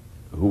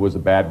who was a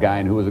bad guy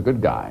and who was a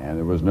good guy, and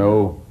there was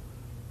no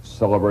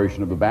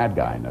celebration of the bad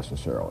guy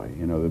necessarily.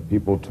 You know, that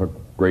people took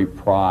great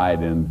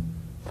pride in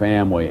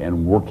family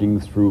and working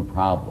through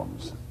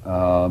problems.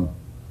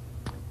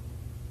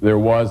 There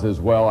was as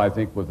well, I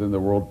think, within the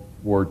World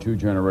War II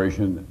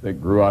generation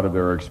that grew out of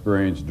their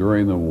experience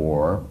during the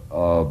war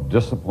of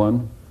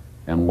discipline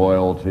and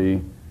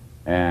loyalty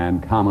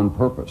and common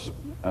purpose,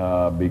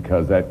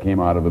 because that came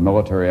out of the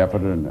military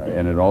effort,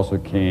 and it also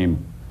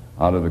came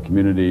out of the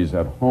communities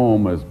at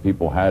home as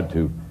people had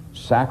to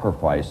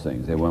sacrifice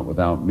things. They went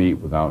without meat,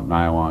 without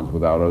nylons,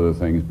 without other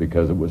things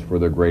because it was for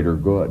the greater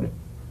good.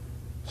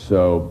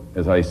 So,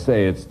 as I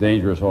say, it's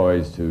dangerous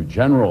always to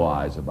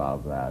generalize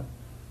about that,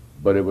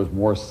 but it was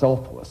more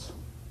selfless,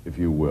 if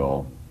you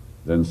will,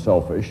 than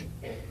selfish.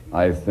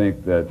 I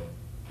think that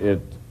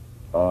it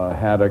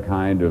had a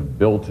kind of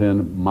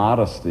built-in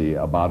modesty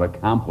about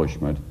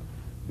accomplishment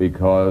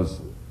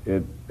because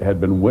it had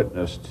been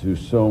witness to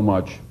so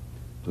much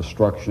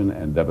destruction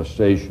and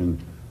devastation,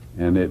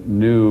 and it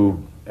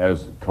knew,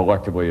 as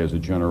collectively as a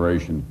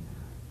generation,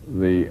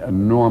 the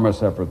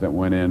enormous effort that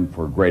went in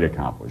for great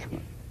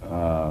accomplishment.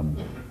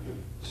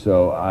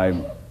 So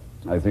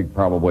I think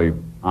probably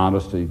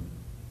honesty,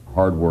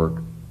 hard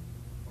work,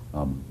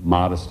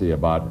 modesty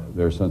about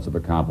their sense of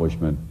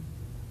accomplishment,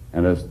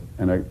 and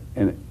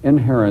an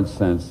inherent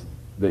sense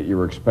that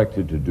you're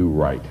expected to do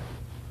right,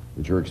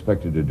 that you're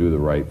expected to do the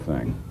right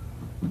thing.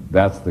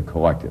 That's the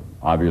collective.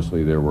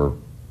 Obviously, there were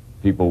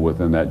people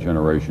within that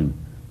generation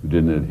who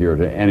didn't adhere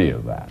to any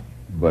of that.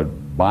 But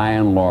by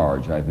and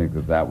large, I think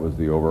that that was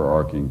the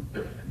overarching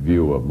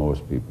view of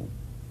most people.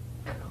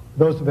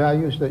 Those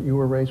values that you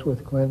were raised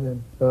with,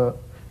 Clint, and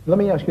let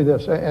me ask you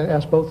this, and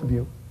ask both of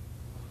you.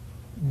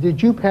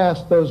 Did you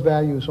pass those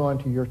values on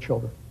to your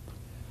children?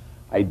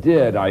 I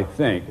did, I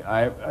think.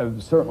 I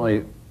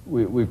certainly,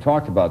 we've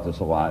talked about this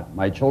a lot.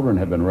 My children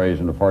have been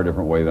raised in a far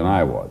different way than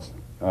I was,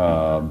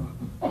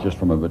 just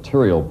from a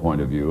material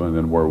point of view, and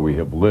then where we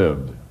have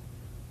lived.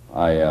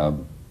 I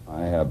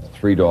have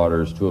 3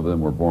 daughters. 2 of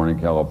them were born in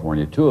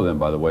California. 2 of them,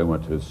 by the way,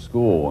 went to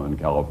school in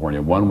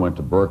California. 1 went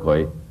to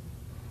Berkeley,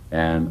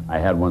 and I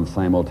had one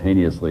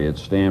simultaneously at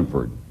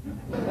Stanford.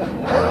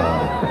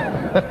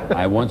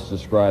 I once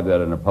described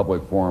that in a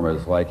public forum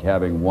as like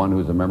having one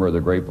who's a member of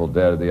the Grateful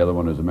Dead and the other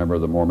one who's a member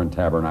of the Mormon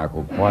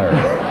Tabernacle Choir.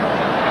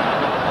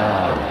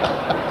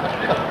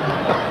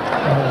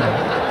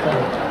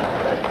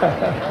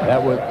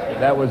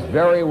 That was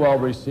very well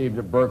received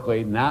at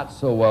Berkeley, not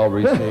so well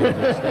received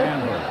at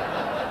Stanford.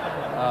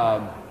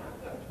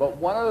 But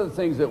one of the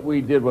things that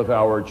we did with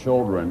our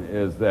children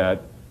is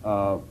that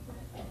the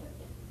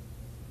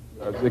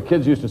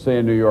kids used to say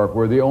in New York,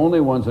 we're the only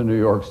ones in New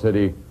York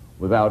City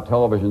without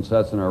television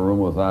sets in our room,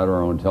 without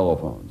our own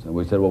telephones. And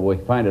we said, well, we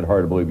find it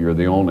hard to believe you're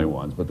the only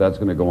ones, but that's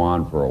going to go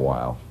on for a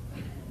while.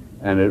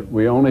 And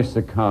we only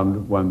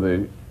succumbed when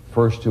the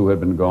first 2 had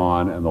been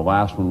gone and the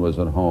last one was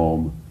at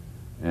home,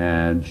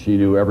 and she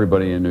knew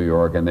everybody in New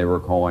York, and they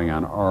were calling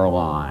on our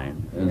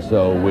line. And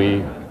so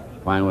we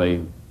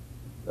finally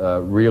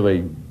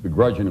really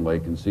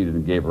begrudgingly conceded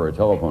and gave her a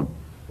telephone.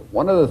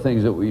 One of the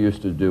things that we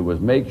used to do was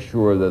make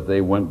sure that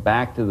they went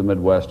back to the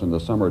Midwest in the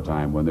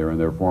summertime when they were in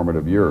their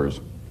formative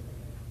years.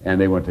 And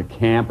they went to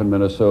camp in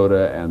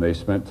Minnesota, and they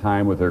spent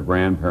time with their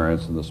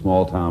grandparents in the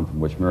small town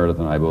from which Meredith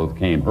and I both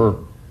came. Her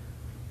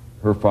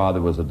father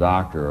was a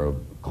doctor, a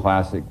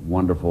classic,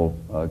 wonderful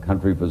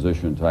country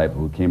physician type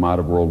who came out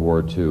of World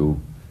War II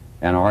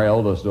And our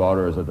eldest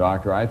daughter is a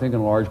doctor, I think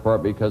in large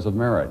part because of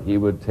merit. He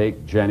would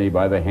take Jenny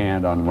by the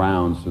hand on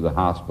rounds through the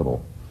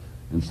hospital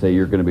and say,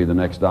 you're going to be the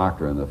next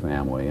doctor in the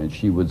family. And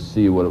she would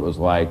see what it was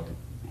like,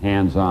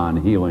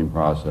 hands-on healing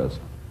process.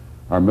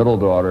 Our middle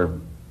daughter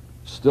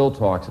still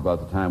talks about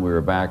the time we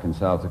were back in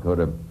South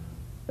Dakota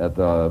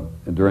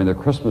during the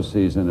Christmas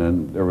season,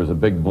 and there was a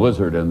big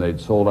blizzard, and they'd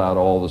sold out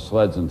all the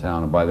sleds in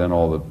town, and by then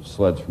all the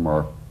sleds from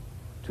our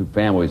two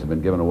families had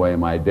been given away.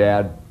 My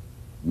dad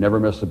never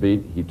missed a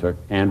beat. He took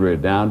Andrea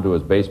down to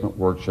his basement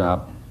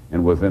workshop,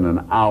 and within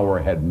an hour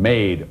had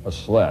made a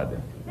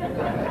sled.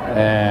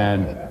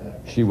 And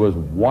she was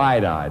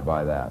wide-eyed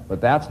by that.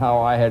 But that's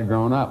how I had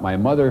grown up. My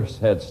mother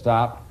had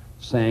stopped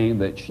saying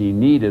that she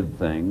needed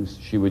things.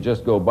 She would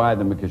just go buy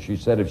them because she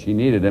said if she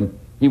needed them,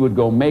 he would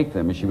go make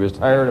them. And she was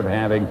tired of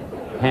having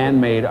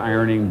handmade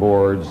ironing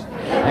boards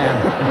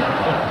and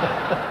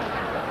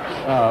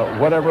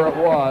whatever it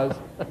was.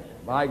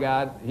 My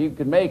God, he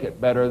could make it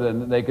better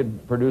than they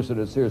could produce it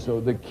at Sears. So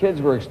the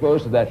kids were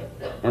exposed to that,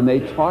 and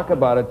they talk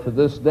about it to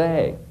this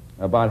day,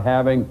 about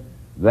having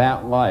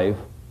that life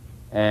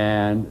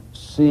and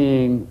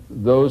seeing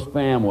those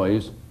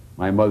families,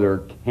 my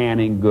mother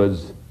canning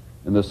goods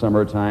in the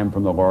summertime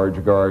from the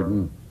large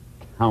garden,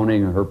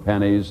 counting her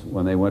pennies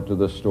when they went to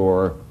the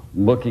store,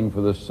 looking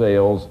for the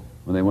sales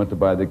when they went to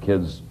buy the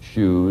kids'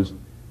 shoes.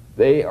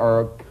 They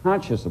are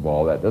conscious of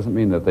all that. Doesn't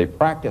mean that they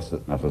practice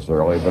it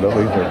necessarily, but at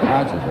least they're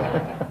conscious of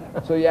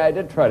it. So yeah, I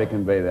did try to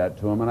convey that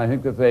to them, and I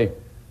think that they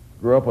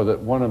grew up with it.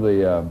 One of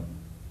the,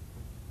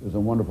 there's a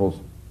wonderful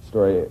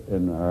story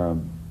in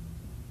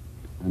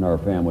our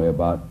family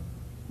about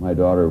my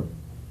daughter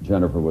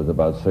Jennifer was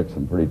about 6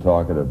 and pretty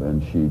talkative,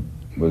 and she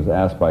was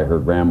asked by her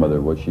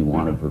grandmother what she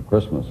wanted for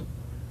Christmas,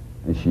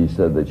 and she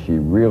said that she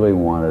really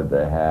wanted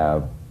to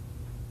have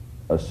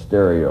a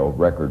stereo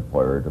record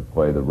player to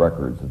play the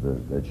records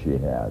that she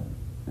had.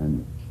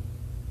 And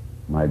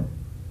my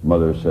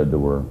mother said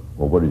to her,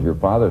 well, what does your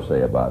father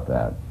say about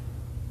that?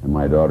 And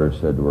my daughter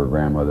said to her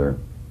grandmother,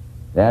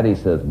 Daddy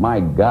says, my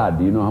God,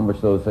 do you know how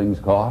much those things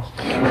cost?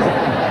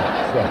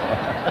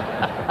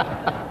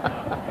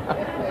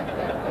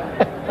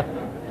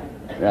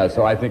 Yeah,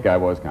 so I think I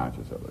was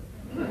conscious of it.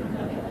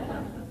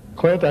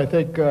 Clint, I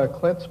think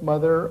Clint's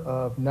mother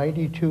of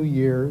 92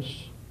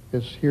 years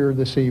is here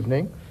this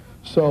evening.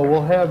 So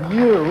we'll have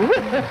you.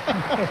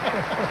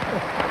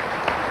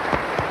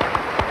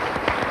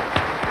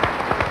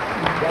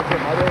 That's your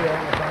mother there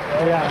in the front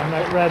row? Yeah, in the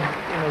red,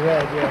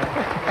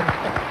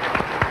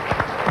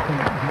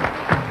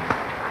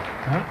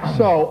 yeah.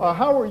 So,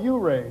 how were you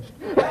raised?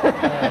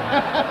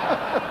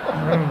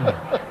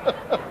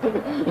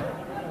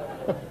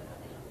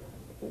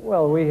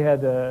 Well, we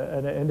had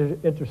an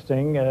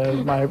interesting.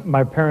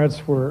 My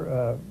parents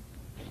were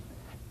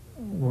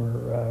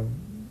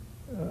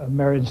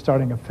married and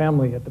starting a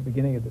family at the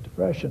beginning of the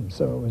Depression,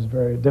 so it was a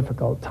very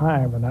difficult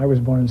time. And I was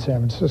born in San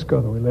Francisco,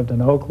 then we lived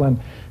in Oakland,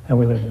 and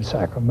we lived in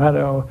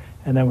Sacramento,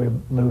 and then we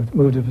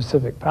moved to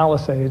Pacific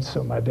Palisades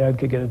so my dad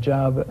could get a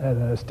job at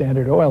a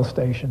Standard Oil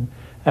station.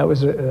 That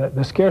was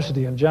the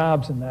scarcity of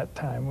jobs in that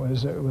time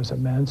was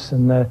immense.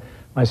 And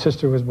my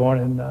sister was born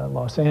in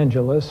Los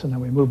Angeles, and then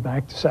we moved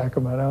back to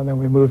Sacramento, and then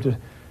we moved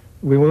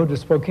to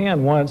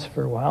Spokane once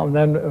for a while, and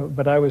then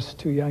but I was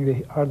too young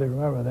to hardly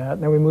remember that.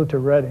 And then we moved to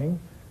Redding.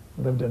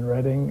 Lived in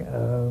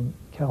Redding,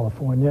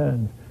 California,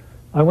 and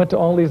I went to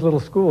all these little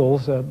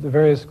schools, the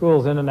various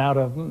schools in and out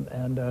of them,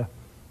 and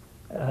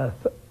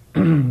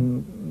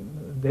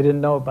they didn't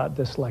know about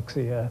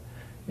dyslexia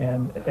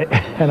and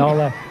all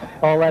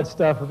that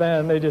stuff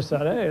then. They just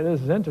thought, hey,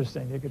 this is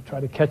interesting. You could try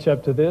to catch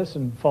up to this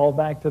and fall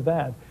back to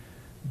that.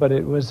 But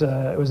it was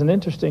an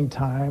interesting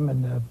time,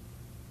 and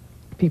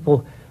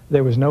people,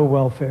 there was no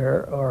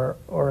welfare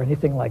or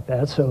anything like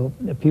that, so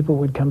people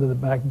would come to the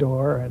back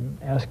door and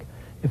ask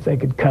if they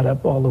could cut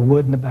up all the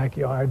wood in the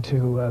backyard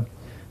to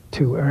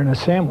earn a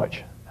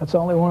sandwich. That's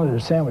all they wanted, a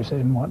sandwich. They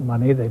didn't want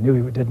money. They knew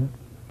he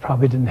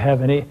probably didn't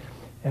have any.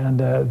 And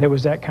there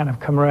was that kind of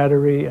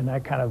camaraderie and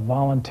that kind of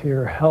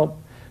volunteer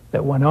help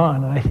that went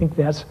on. And I think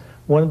that's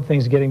one of the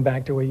things, getting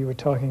back to what you were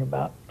talking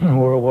about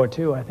World War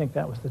II, I think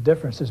that was the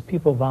difference, is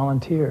people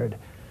volunteered.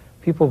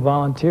 People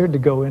volunteered to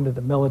go into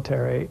the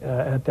military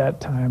at that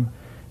time.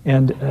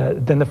 And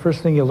then the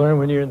first thing you learn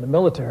when you're in the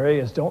military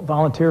is don't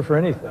volunteer for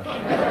anything.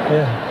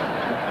 Yeah.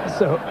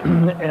 So,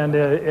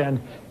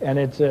 and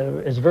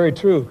it's very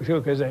true,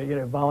 because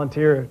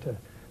volunteer to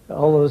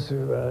all those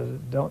who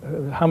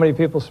don't. How many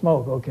people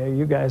smoke? Okay,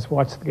 you guys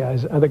watch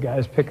the other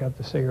guys pick up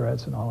the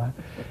cigarettes and all that.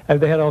 And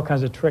they had all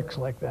kinds of tricks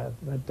like that.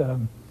 But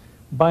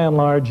by and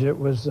large,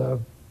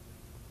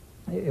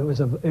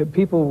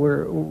 people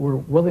were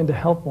willing to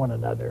help one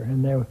another,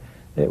 and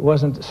it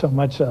wasn't so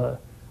much a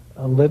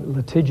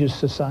litigious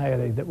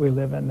society that we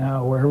live in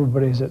now, where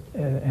everybody's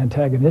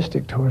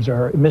antagonistic towards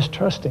or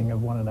mistrusting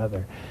of one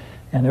another.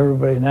 And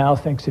everybody now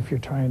thinks if you're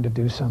trying to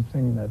do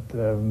something that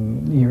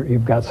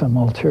you've got some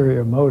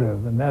ulterior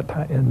motive. And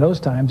in those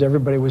times,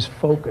 everybody was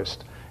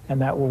focused,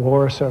 and that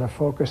war sort of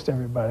focused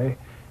everybody.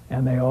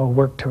 and they all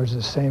worked towards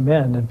the same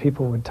end, and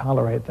people would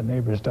tolerate the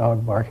neighbor's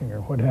dog barking or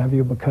what have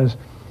you because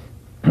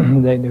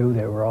they knew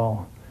they were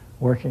all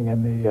working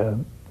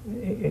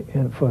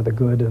for the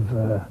good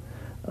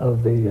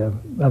of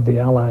the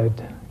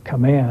Allied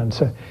command.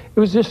 So it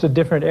was just a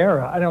different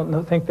era. I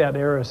don't think that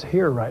era is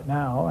here right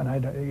now,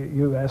 and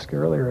you asked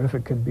earlier if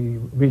it could be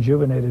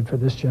rejuvenated for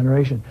this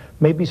generation.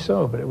 Maybe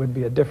so, but it would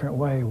be a different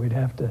way. We'd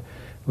have to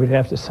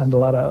send a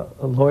lot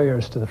of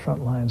lawyers to the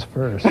front lines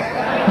first.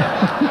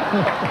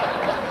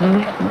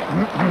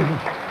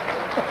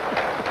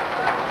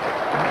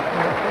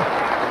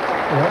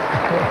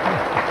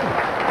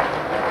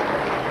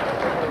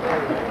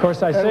 Of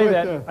course, I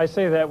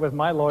say that with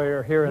my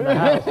lawyer here in the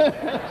house,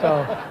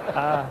 so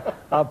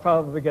I'll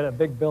probably get a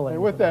big billing.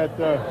 And with that,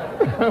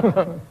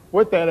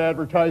 with that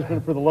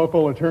advertisement for the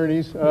local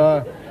attorneys,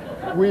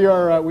 we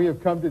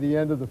have come to the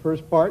end of the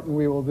first part, and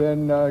we will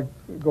then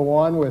go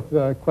on with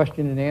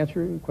question and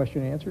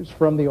answers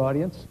from the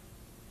audience.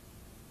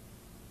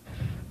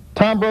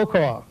 Tom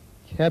Brokaw,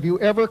 have you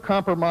ever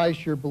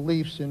compromised your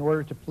beliefs in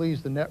order to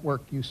please the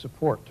network you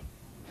support?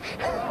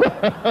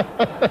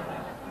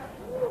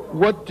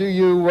 What do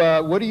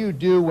you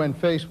do when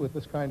faced with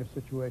this kind of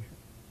situation?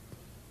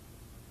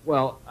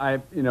 Well,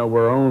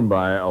 we're owned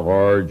by a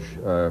large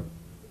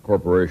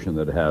corporation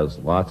that has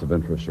lots of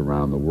interests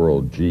around the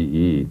world,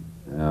 GE,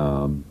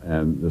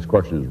 and this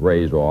question is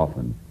raised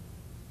often.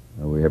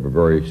 We have a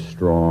very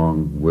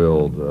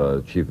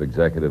strong-willed chief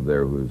executive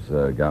there who's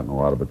gotten a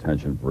lot of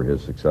attention for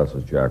his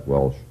successes, Jack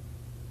Welch.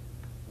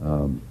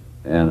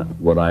 And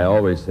what I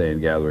always say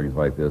in gatherings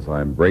like this,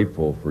 I'm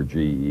grateful for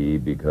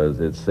GE because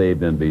it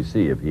saved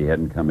NBC. If he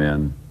hadn't come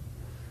in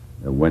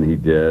when he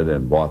did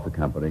and bought the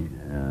company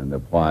and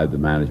applied the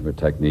management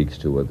techniques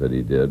to it that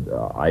he did,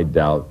 I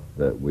doubt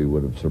that we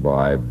would have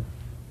survived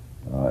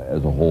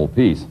as a whole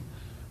piece.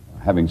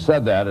 Having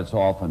said that, it's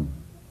often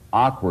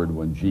awkward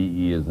when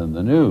GE is in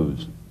the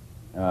news.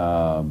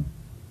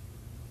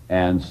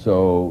 And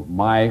so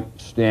my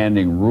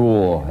standing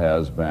rule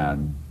has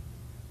been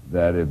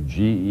that if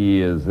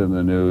GE is in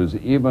the news,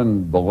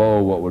 even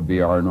below what would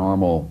be our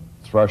normal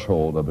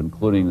threshold of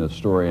including the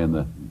story in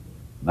the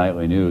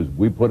nightly news,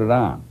 we put it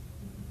on.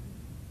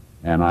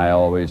 And I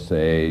always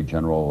say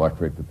General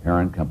Electric, the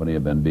parent company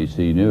of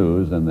NBC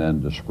News, and then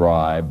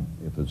describe,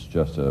 if it's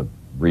just a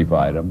brief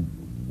item,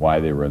 why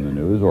they were in the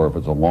news, or if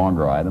it's a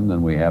longer item,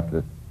 then we have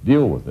to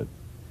deal with it.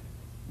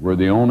 We're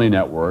the only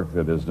network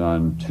that has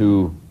done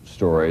 2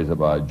 stories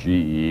about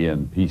GE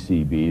and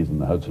PCBs in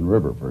the Hudson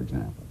River, for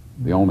example.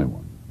 The only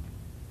one.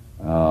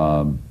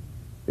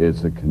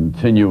 It's a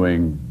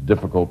continuing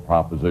difficult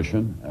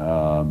proposition.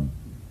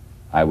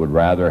 I would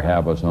rather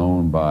have us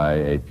owned by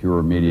a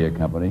pure media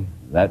company.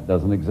 That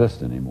doesn't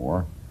exist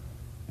anymore.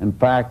 In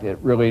fact, it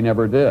really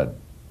never did.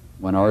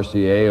 When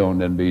RCA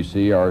owned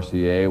NBC,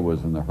 RCA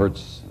was in the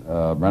Hertz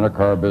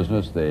rent-a-car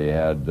business. They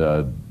had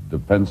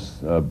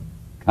defense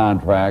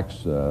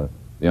contracts.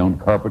 They owned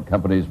carpet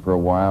companies for a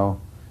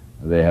while.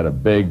 They had a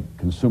big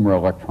consumer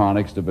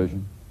electronics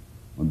division.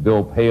 When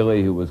Bill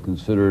Paley, who was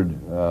considered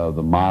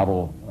the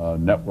model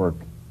network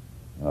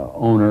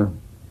owner,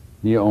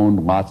 he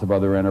owned lots of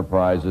other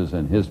enterprises,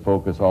 and his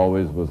focus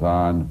always was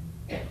on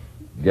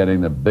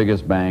getting the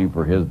biggest bang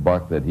for his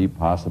buck that he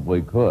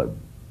possibly could.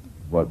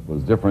 What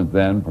was different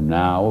then from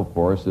now, of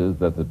course, is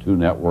that the 2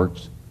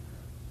 networks,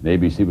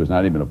 and ABC was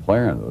not even a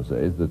player in those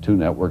days, the 2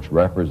 networks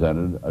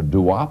represented a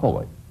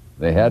duopoly.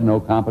 They had no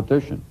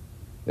competition.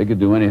 They could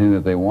do anything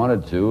that they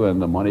wanted to,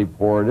 and the money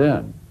poured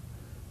in.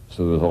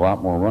 So there's a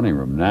lot more running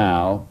room.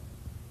 Now,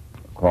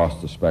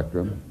 across the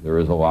spectrum, there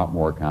is a lot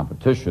more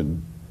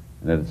competition,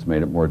 and it's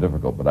made it more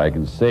difficult. But I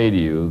can say to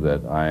you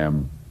that I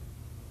am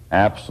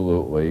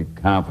absolutely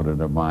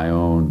confident of my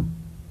own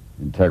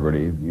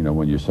integrity. You know,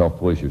 when you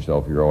self-police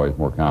yourself, you're always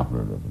more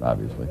confident of it,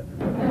 obviously.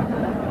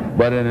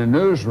 But in a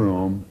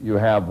newsroom, you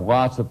have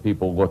lots of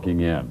people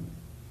looking in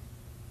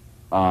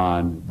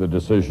on the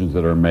decisions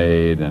that are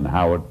made and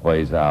how it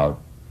plays out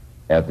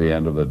at the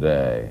end of the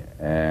day.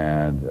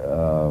 And,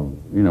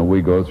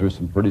 we go through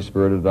some pretty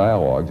spirited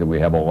dialogues, and we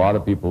have a lot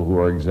of people who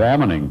are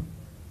examining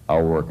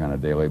our work on a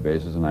daily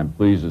basis, and I'm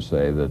pleased to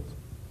say that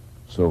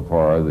so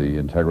far the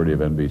integrity of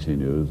NBC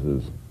News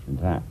is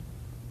intact.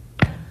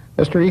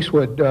 Mr.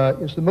 Eastwood,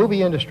 is the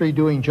movie industry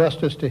doing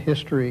justice to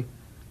history?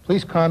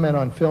 Please comment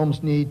on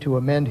films' need to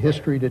amend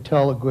history to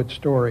tell a good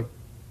story.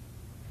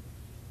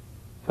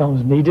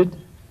 Films needed?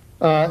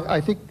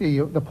 I think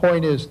the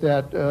point is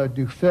that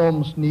do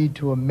films need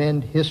to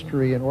amend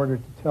history in order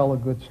to tell a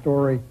good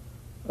story,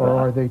 or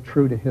are they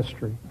true to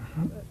history?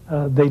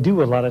 They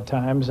do a lot of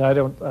times. I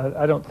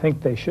don't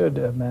think they should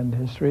amend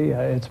history.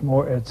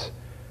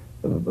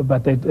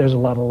 But there's a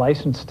lot of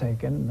license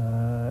taken.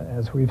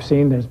 As we've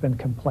seen, there's been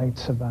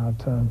complaints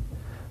about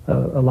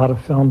a lot of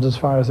films as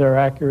far as their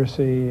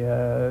accuracy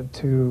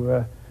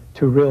to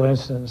real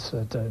incidents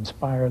that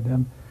inspire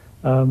them.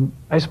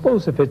 I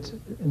suppose if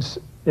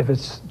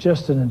it's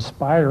just an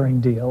inspiring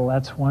deal,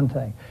 that's one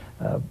thing.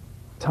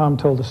 Tom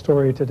told a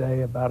story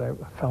today about a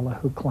fellow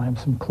who climbed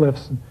some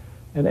cliffs,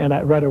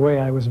 and right away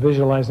I was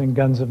visualizing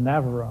Guns of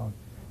Navarone.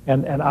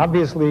 And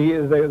obviously,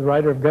 the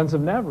writer of Guns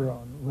of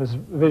Navarone was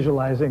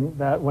visualizing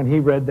that when he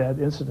read that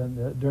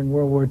incident during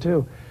World War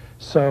II.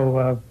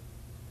 So,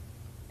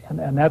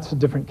 and that's a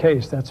different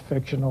case. That's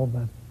fictional,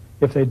 but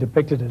if they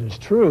depicted it as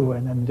true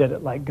and then did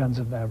it like Guns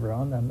of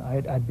Navarone, then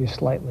I'd be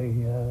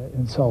slightly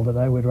insulted.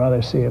 I would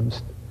rather see them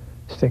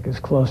stick as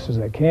close as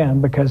they can,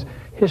 because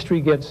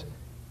history gets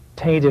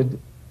tainted,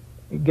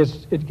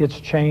 it gets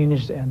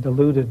changed and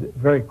diluted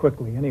very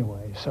quickly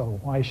anyway. So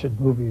why should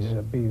movies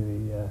be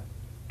the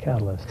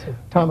catalyst?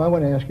 Tom, I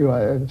want to ask you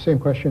the same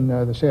question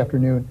this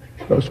afternoon.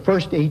 Those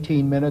first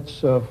 18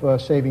 minutes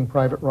of Saving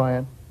Private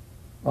Ryan,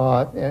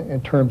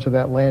 in terms of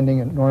that landing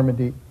in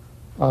Normandy,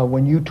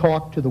 when you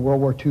talk to the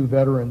World War II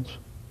veterans,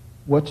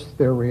 what's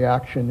their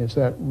reaction? Is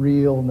that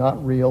real,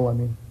 not real? I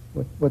mean,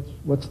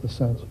 what's the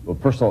sense? Well,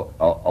 first of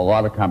all, a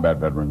lot of combat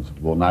veterans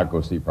will not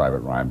go see Private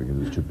Ryan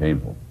because it's too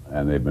painful.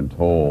 And they've been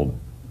told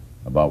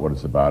about what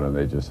it's about, and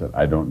they just said,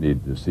 I don't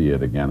need to see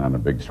it again on a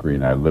big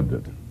screen. I lived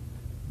it.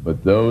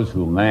 But those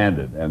who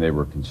landed, and they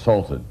were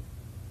consulted,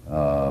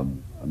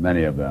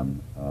 many of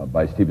them,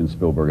 by Steven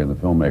Spielberg and the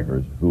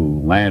filmmakers,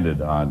 who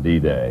landed on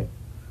D-Day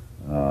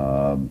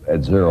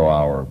at 0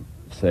 hour,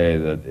 say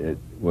that it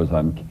was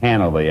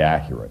uncannily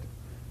accurate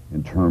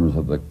in terms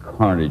of the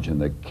carnage and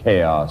the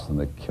chaos and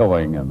the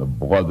killing and the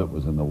blood that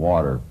was in the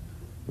water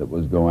that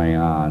was going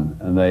on.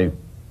 And they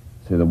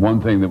say the one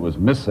thing that was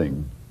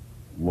missing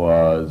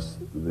was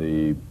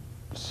the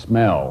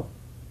smell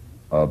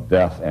of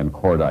death and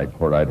cordite.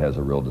 Cordite has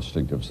a real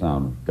distinctive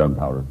sound,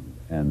 gunpowder.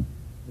 And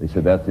they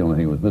said that's the only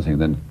thing that was missing.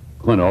 Then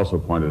Clint also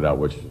pointed out,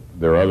 which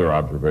their other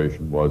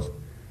observation was,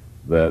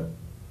 that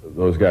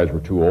those guys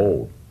were too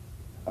old.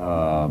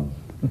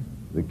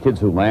 The kids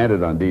who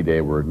landed on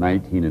D-Day were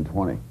 19 and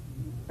 20.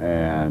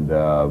 And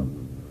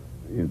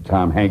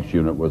Tom Hanks'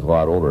 unit was a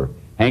lot older.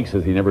 Hank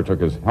says he never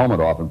took his helmet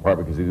off, in part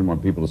because he didn't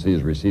want people to see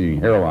his receding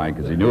hairline,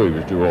 because he knew he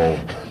was too old.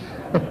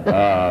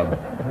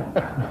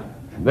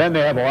 Then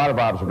they have a lot of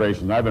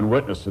observations. I've been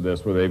witness to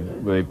this, where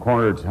they've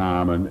cornered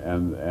Tom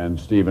and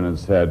Stephen and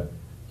said,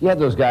 you had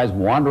those guys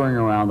wandering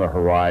around the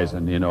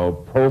horizon, you know,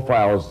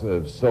 profiles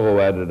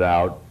silhouetted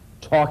out,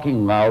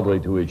 talking loudly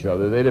to each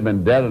other. They'd have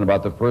been dead in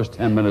about the first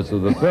 10 minutes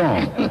of the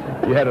film.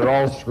 You had it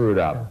all screwed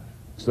up.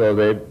 So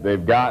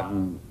they've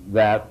gotten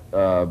that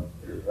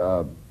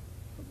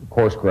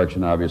course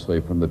correction,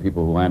 obviously, from the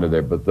people who landed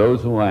there. But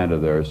those who landed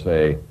there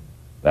say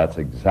that's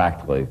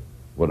exactly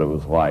what it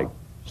was like.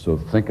 So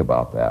think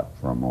about that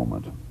for a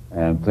moment.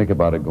 And think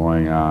about it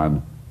going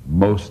on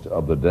most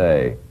of the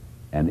day.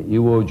 And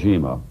Iwo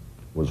Jima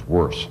was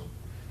worse.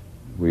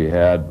 We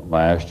had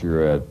last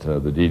year at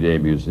the D-Day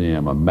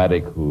Museum a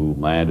medic who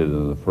landed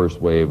in the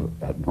first wave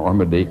at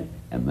Normandy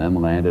and then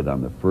landed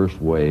on the first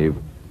wave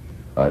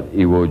at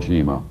Iwo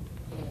Jima.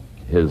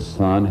 His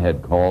son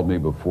had called me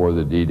before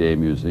the D-Day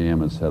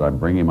Museum and said, I'm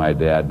bringing my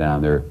dad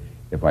down there.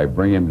 If I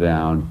bring him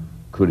down,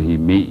 could he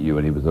meet you?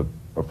 And he was a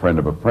friend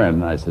of a friend.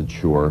 And I said,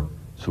 sure.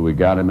 So we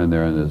got him in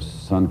there, and his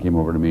son came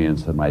over to me and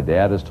said, my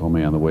dad has told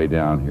me on the way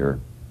down here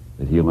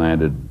that he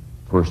landed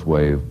first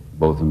wave,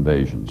 both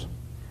invasions.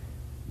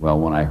 Well,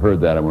 when I heard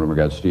that, I went over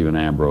and got Stephen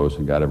Ambrose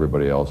and got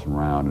everybody else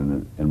around,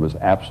 and it was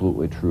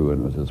absolutely true.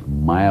 And it was this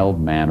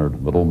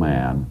mild-mannered little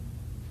man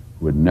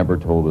who had never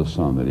told his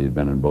son that he had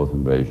been in both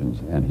invasions,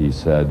 and he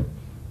said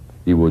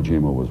Iwo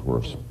Jima was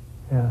worse.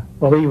 Yeah.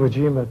 Well, Iwo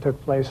Jima took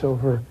place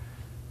over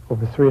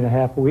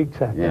 3.5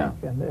 weeks, I think, yeah.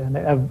 and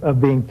of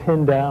being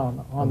pinned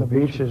down on the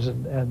beaches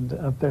and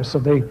up there. So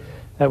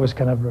that was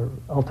kind of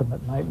an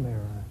ultimate nightmare.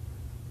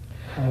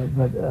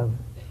 But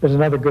there's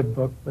another good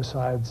book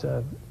besides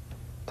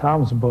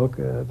Tom's book.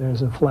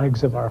 There's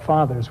Flags of Our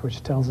Fathers,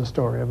 which tells the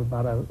story of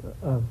about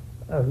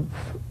a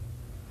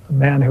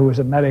man who was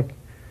a medic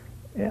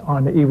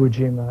on the Iwo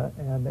Jima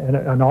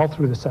and all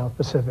through the South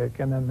Pacific,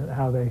 and then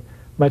how they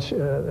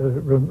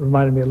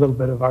reminded me a little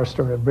bit of our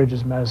story of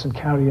Bridges, Madison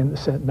County, and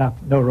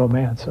no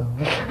romance. So.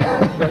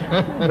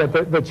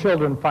 but the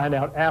children find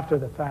out after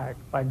the fact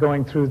by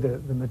going through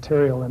the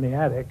material in the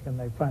attic, and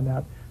they find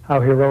out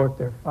how heroic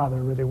their father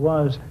really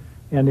was,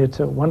 and it's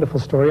a wonderful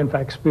story. In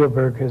fact,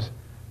 Spielberg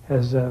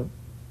has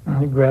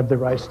grabbed the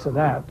rights to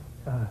that.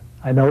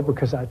 I know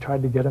because I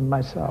tried to get him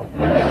myself.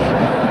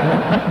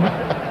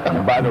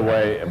 And by the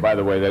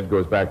way, that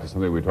goes back to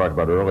something we talked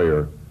about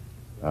earlier.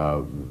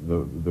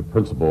 The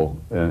principle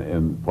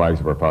in Flags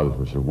of Our Fathers,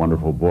 which is a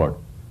wonderful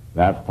book,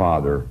 that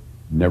father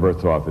never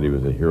thought that he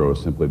was a hero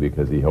simply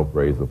because he helped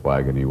raise the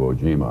flag in Iwo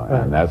Jima.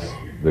 Right. And that's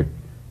the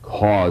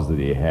cause that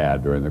he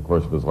had during the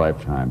course of his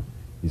lifetime.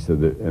 He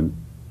said that, and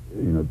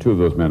you know, 2 of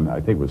those men,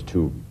 I think it was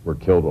 2, were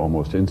killed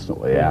almost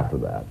instantly after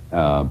that.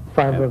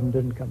 5 of them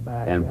didn't come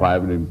back. And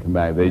 5 didn't come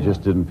back. They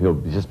just didn't feel,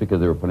 just because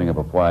they were putting up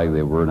a flag,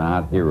 they were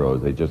not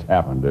heroes. They just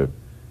happened to,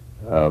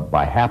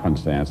 by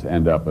happenstance,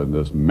 end up in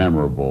this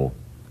memorable,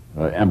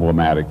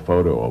 emblematic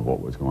photo of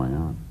what was going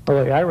on.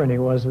 Well, the irony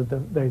was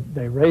that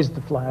they raised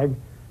the flag,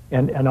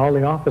 and all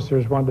the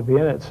officers wanted to be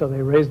in it, so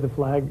they raised the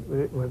flag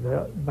with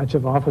a bunch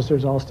of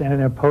officers all standing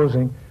there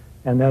posing,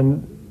 and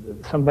then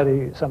some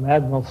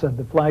admiral said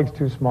the flag's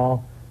too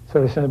small,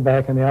 So they sent it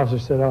back, and the officer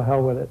said, "Oh,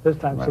 hell with it." This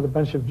time, so the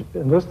bunch of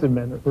enlisted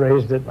men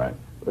raised it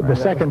the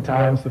second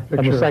time,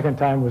 and the second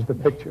time was the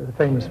picture, the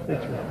famous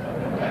picture.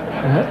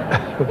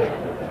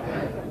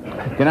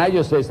 Can I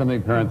just say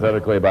something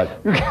parenthetically about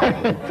Clint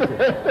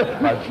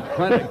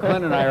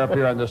and I are up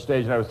here on this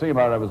stage, and I was thinking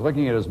about it. I was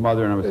looking at his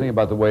mother, and I was thinking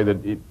about the way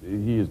that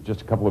he is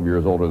just a couple of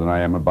years older than I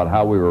am, about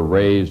how we were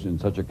raised in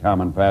such a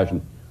common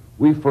fashion.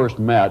 We first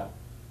met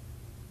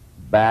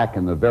back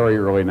in the very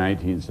early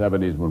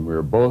 1970s when we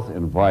were both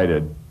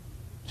invited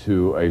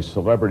to a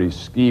celebrity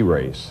ski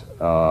race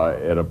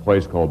at a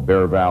place called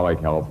Bear Valley,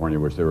 California,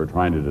 which they were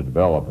trying to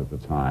develop at the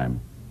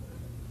time.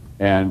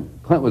 And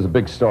Clint was a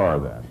big star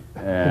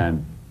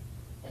then,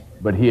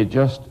 but he had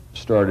just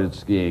started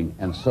skiing,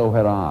 and so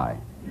had I.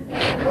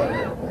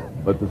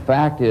 But the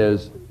fact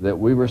is that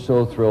we were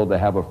so thrilled to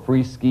have a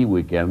free ski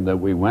weekend that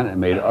we went and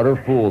made utter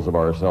fools of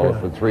ourselves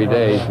for 3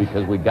 days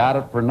because we got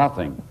it for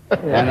nothing.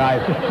 And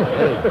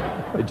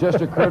it just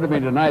occurred to me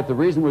tonight, the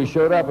reason we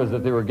showed up is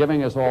that they were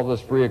giving us all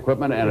this free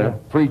equipment and a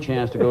free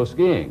chance to go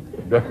skiing.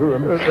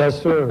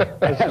 That's true.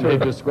 That's and true.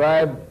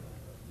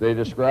 they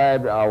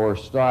described our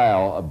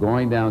style of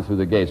going down through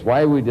the gates.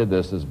 Why we did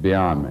this is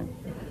beyond me.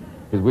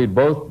 Because we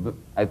both...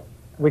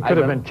 We could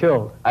have been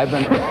killed. At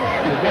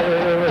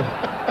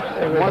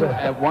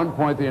one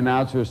point, the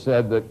announcer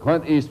said that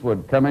Clint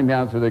Eastwood, coming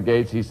down through the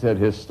gates, he said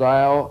his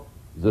style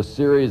is a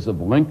series of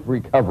linked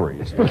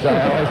recoveries, which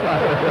I always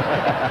thought.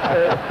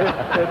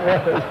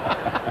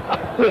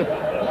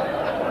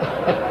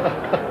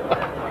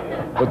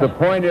 But the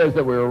point is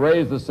that we were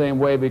raised the same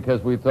way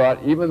because we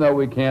thought, even though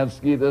we can't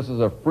ski, this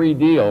is a free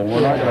deal, and we're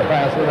not going to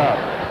pass it up.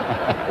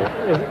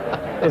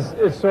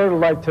 It's sort of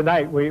like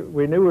tonight. We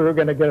knew we were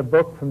going to get a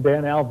book from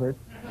Dan Albert.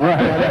 Right.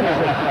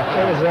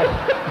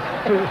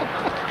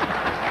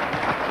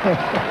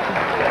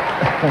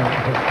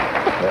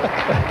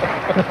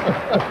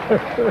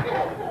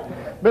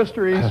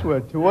 Mr.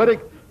 Eastwood, to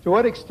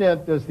what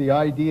extent does the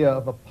idea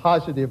of a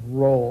positive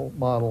role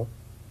model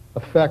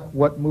affect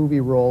what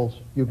movie roles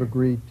you've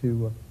agreed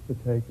to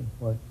take and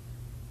play?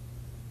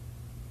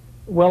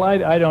 Well,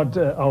 I don't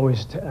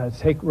always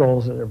take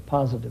roles that are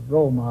positive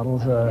role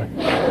models. In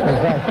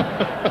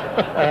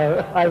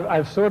fact,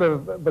 I've sort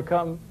of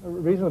become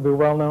reasonably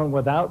well known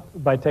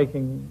by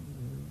taking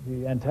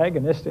the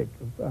antagonistic,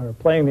 or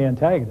playing the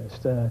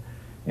antagonist.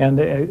 And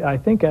I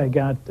think I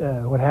got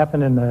what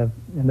happened in the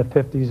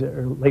 50s,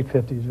 or late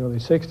 50s, early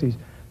 60s,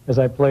 as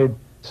I played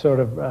sort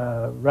of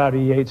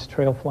Rowdy Yates'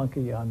 trail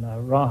flunky on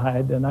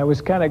Rawhide, and I was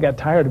kind of got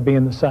tired of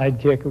being the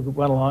sidekick who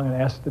went along and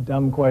asked the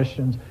dumb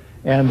questions,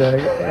 and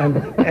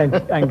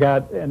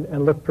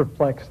looked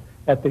perplexed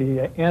at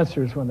the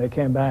answers when they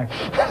came back.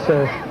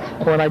 So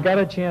when I got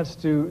a chance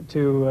to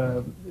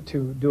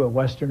do a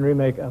Western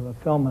remake of a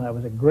film that I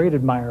was a great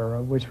admirer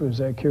of, which was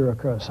Akira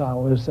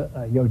Kurosawa's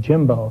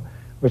Yojimbo,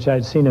 which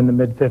I'd seen in the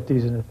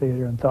mid-50s in the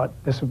theater and thought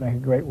this would make a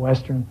great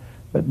Western,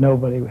 but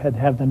nobody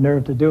had the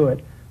nerve to do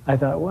it. I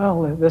thought,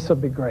 well, this will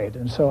be great.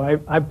 And so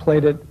I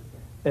played it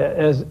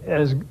as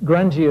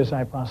grungy as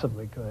I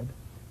possibly could.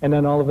 And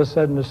then all of a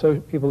sudden,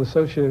 people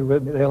associated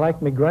with me, they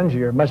liked me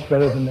grungier much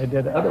better than they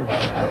did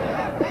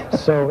otherwise.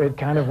 So it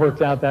kind of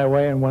worked out that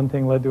way, and one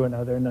thing led to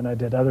another, and then I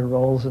did other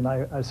roles. And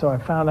so I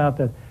found out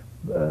that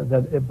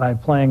by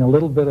playing a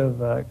little bit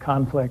of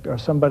conflict, or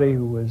somebody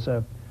who was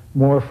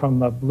more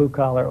from a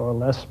blue-collar or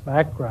less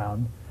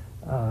background,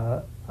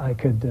 I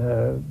could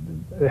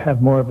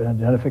have more of an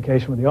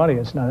identification with the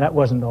audience. Now, that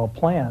wasn't all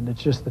planned.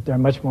 It's just that they're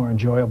much more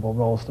enjoyable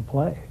roles to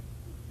play.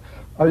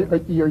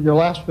 Your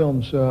last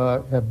films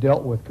have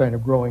dealt with kind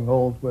of growing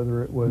old,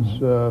 whether it was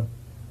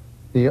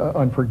The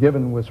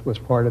Unforgiven was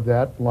part of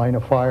that, Line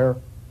of Fire,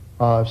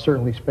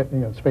 certainly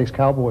Space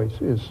Cowboys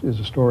is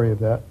a story of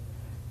that.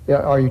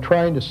 Are you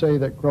trying to say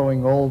that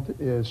growing old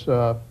is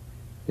a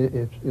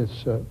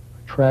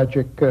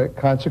tragic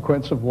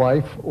consequence of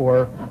life,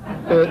 or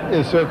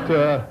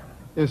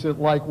is it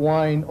like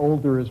wine,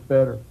 older is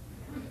better?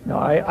 No,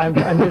 I'm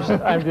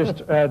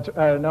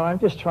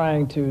just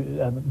trying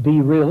to be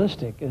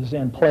realistic,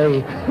 and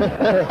play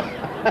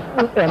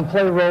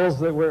roles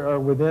that are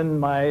within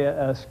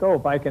my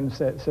scope. I can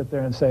sit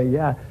there and say,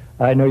 yeah,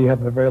 I know you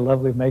have a very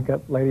lovely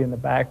makeup lady in the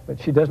back,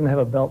 but she doesn't have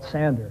a belt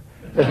sander.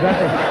 There's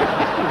nothing.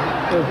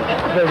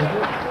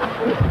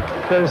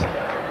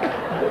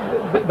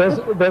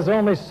 There's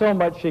only so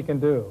much she can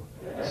do.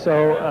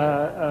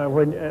 So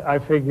when I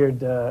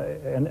figured,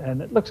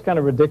 and it looks kind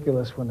of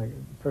ridiculous when a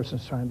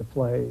person's trying to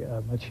play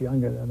much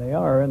younger than they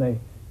are, and they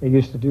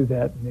used to do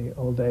that in the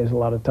old days a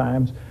lot of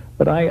times.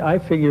 But I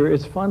figure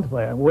it's fun to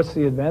play. And what's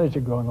the advantage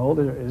of growing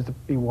older is to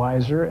be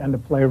wiser and to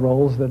play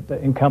roles that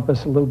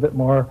encompass a little bit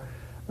more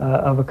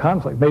of a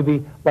conflict.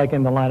 Maybe like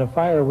in The Line of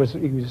Fire,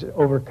 he was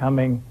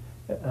overcoming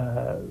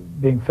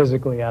being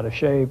physically out of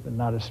shape and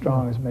not as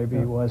strong as maybe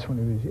he was when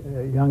he was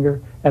younger.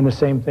 And the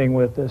same thing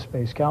with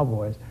Space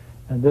Cowboys.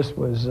 And this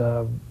is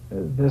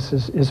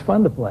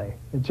fun to play.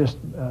 It just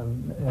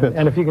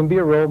and if you can be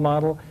a role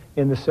model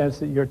in the sense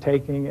that you're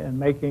taking and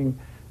making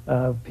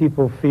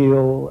people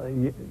feel,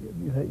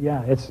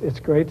 yeah, it's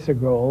great to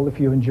grow old if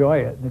you enjoy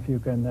it, and if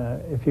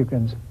you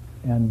can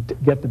and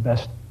get the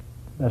best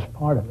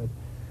part of it.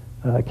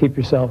 Keep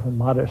yourself in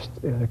modest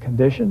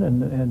condition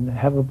and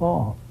have a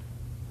ball.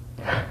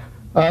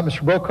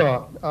 Mr.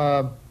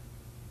 Brokaw,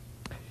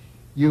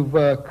 you've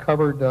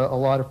covered a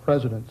lot of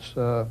presidents.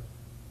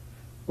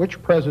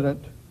 Which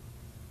president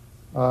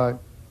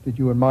did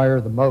you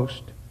admire the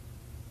most,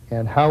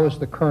 and how is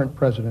the current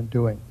president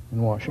doing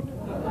in Washington?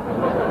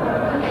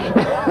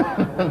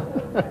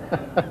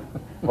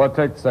 Well, I'll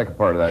take the second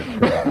part of that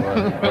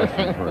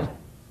question first.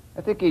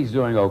 I think he's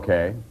doing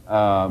okay.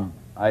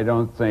 I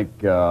don't think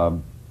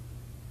that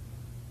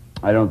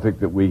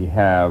we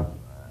have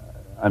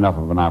enough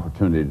of an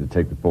opportunity to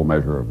take the full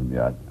measure of him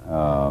yet.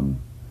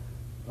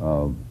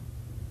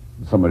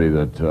 Somebody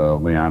that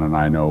Leon and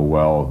I know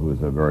well, who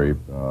is a very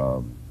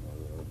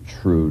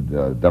shrewd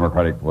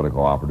Democratic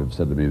political operative,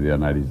 said to me the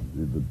other night,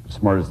 the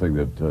smartest thing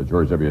that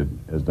George W.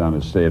 has done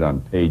is stayed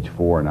on page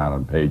 4, not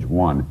on page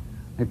 1. I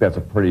think that's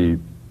a pretty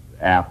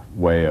apt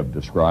way of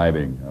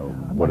describing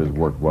what has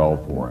worked well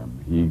for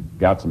him. He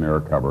got some air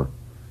cover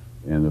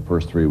in the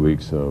first 3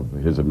 weeks of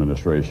his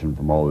administration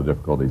from all the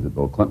difficulties that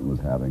Bill Clinton was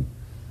having.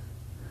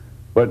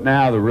 But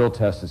now the real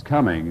test is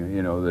coming.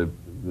 You know, the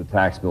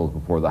tax bills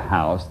before the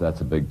House,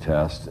 that's a big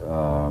test.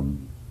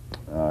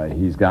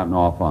 He's gotten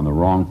off on the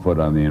wrong foot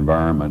on the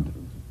environment,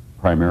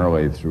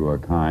 primarily through a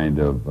kind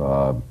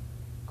of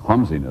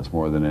clumsiness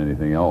more than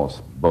anything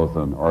else, both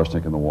on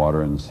arsenic in the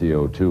water and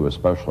CO2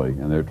 especially,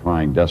 and they're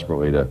trying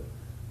desperately to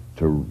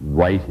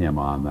right him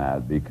on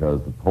that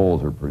because the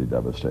polls are pretty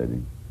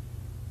devastating.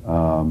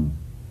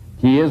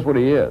 He is what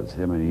he is.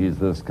 I mean, he's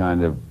this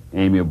kind of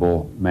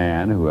amiable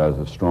man who has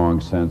a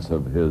strong sense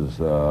of his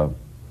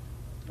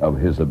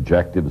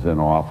objectives in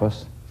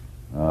office.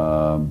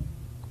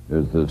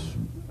 There's this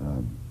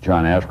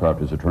John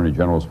Ashcroft, his Attorney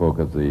General, spoke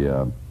at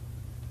the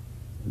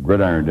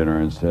Gridiron dinner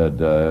and said,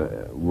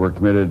 we're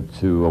committed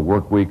to a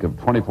work week of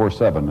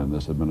 24/7 in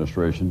this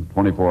administration,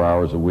 24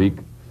 hours a week,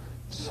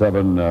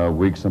 7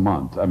 weeks a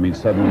month. I mean,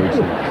 7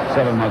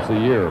 months a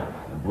year.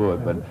 Blew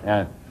it, but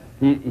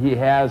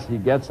he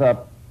gets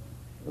up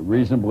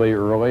reasonably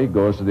early,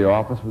 goes to the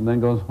office, and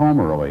then goes home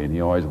early, and he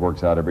always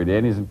works out every day,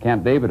 and he's in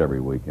Camp David every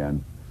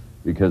weekend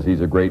because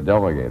he's a great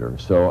delegator.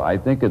 So I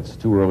think it's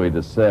too early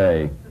to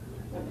say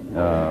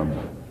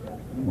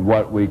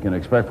what we can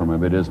expect from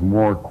him. It is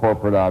more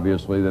corporate,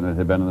 obviously, than it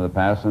had been in the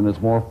past, and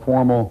it's more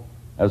formal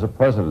as a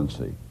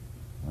presidency.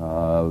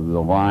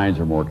 The lines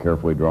are more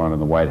carefully drawn in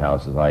the White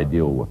House as I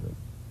deal with it.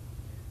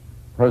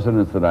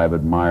 Presidents that I've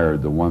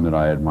admired, the one that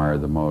I admire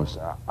the most,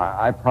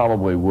 I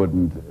probably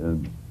wouldn't,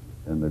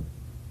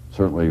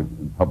 certainly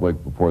in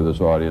public before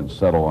this audience,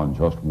 settle on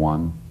just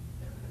one.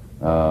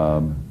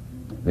 I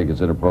think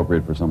it's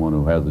inappropriate for someone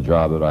who has the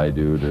job that I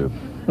do to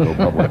go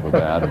public with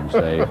that and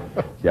say,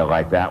 yeah, I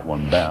like that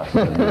one best.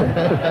 And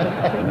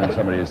then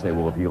somebody will say,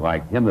 well, if you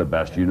like him the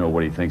best, you know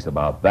what he thinks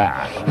about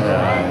that.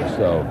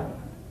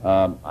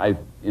 I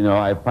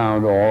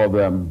found all of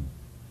them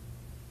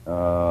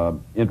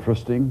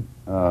interesting.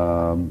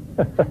 I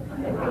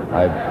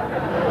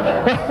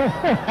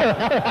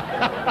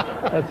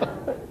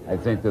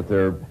think that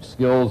their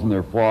skills and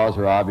their flaws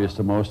are obvious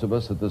to most of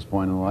us at this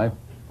point in life.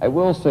 I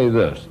will say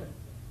this.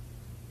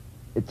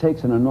 It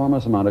takes an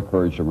enormous amount of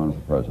courage to run for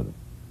president.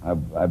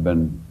 I've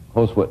been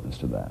close witness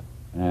to that.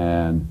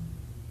 And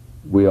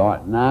we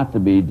ought not to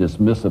be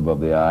dismissive of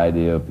the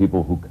idea of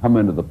people who come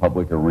into the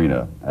public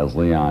arena, as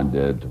Leon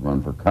did, to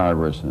run for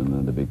Congress and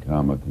then to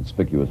become a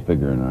conspicuous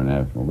figure in our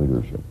national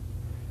leadership.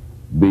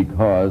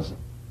 Because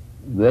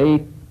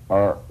they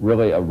are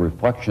really a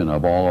reflection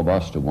of all of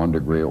us to one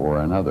degree or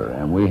another.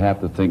 And we have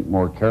to think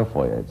more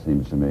carefully, it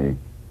seems to me,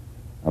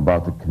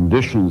 about the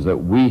conditions that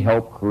we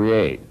help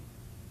create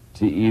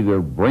to either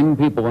bring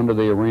people into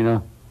the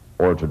arena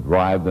or to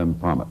drive them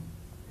from it.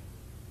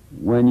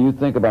 When you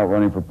think about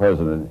running for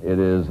president, it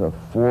is a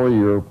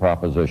 4-year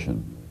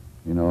proposition.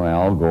 You know,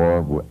 Al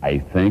Gore, I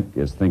think,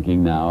 is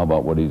thinking now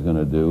about what he's going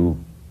to do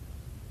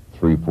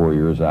 3-4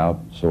 years out.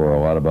 So are a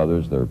lot of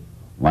others. They're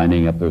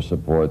lining up their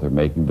support. They're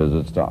making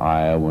visits to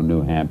Iowa,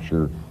 New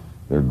Hampshire.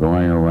 They're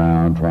going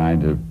around trying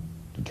to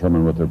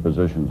determine what their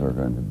positions are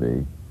going to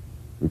be,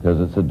 because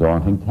it's a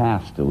daunting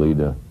task to lead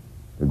the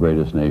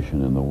greatest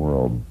nation in the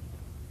world.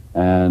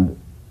 And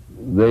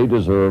they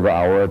deserve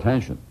our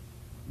attention.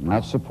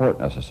 Not support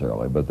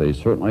necessarily, but they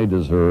certainly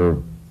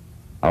deserve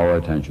our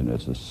attention.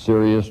 It's a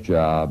serious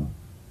job,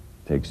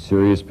 takes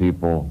serious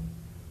people,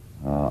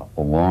 a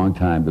long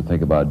time to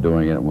think about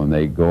doing it. When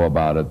they go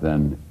about it,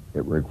 then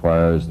it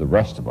requires the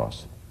rest of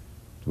us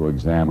to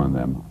examine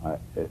them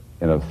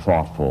in a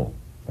thoughtful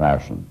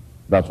fashion.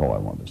 That's all I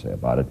wanted to say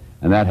about it.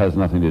 And that has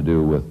nothing to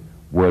do with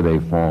where they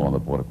fall on the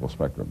political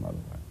spectrum, by the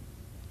way.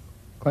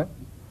 Clint?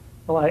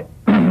 Well, I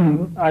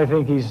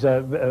think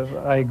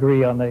I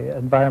agree on the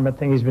environment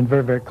thing. He's been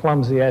very, very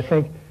clumsy. I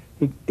think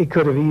he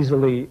could have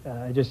easily,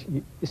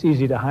 it's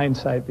easy to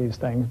hindsight these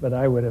things, but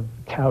I would have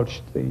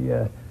couched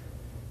the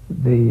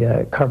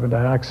carbon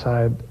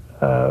dioxide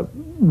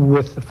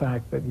with the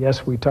fact that,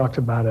 yes, we talked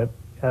about it,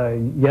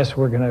 yes,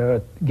 we're going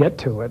to get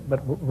to it,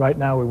 but right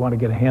now we want to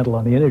get a handle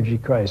on the energy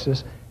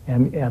crisis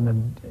and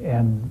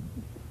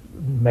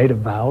made a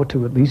vow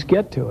to at least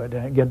get to it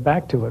and get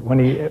back to it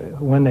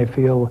when they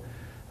feel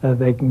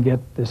they can get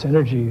this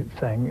energy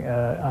thing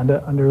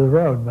under the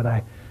road. But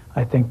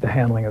I think the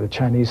handling of the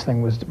Chinese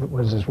thing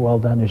was as well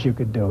done as you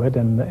could do it,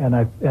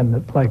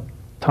 and like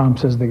Tom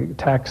says, the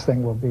tax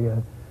thing will be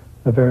a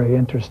very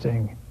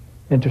interesting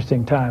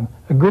time.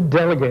 A good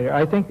delegator,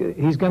 I think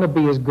he's going to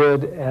be as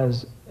good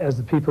as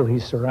the people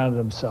he's surrounded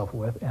himself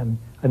with, and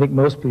I think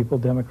most people,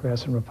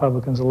 Democrats and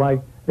Republicans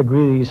alike,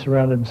 agree that he's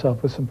surrounded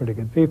himself with some pretty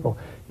good people.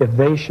 If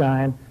they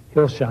shine,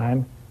 he'll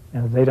shine,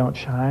 and if they don't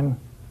shine,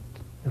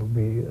 it'll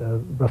be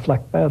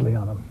reflect badly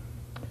on him.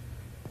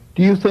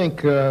 Do you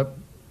think, I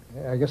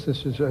guess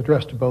this is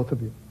addressed to both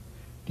of you,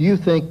 do you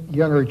think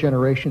younger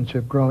generations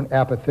have grown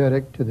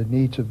apathetic to the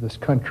needs of this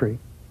country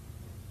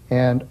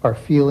and are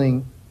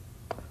feeling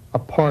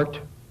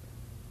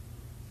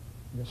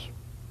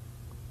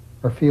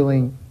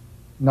feeling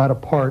not a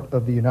part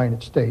of the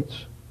United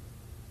States?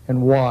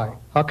 And why?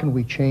 How can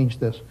we change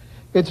this?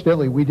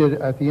 Incidentally, we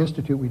did, at the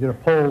Institute, we did a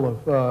poll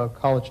of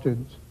college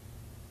students,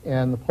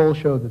 and the poll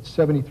showed that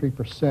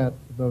 73% of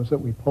those that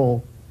we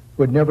polled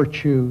would never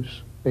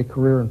choose a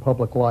career in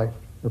public life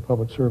or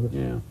public service.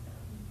 Yeah.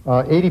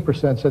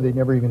 80% said they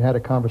never even had a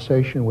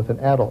conversation with an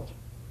adult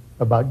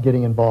about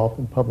getting involved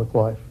in public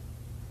life.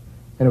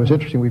 And it was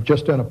interesting, we've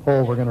just done a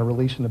poll we're going to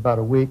release in about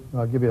a week.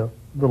 I'll give you a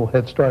little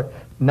head start.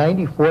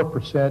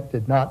 94%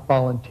 did not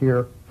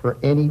volunteer for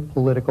any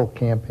political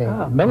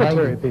campaign.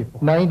 Military people.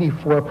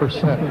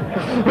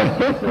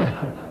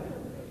 94%.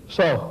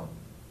 So,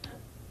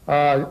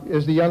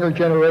 is the younger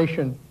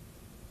generation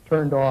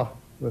turned off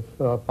with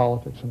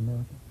politics in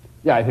America?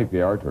 Yeah, I think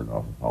they are turned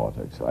off in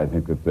politics. I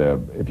think that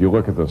if you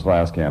look at this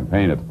last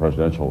campaign at the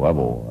presidential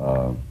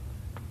level,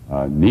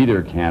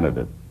 neither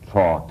candidate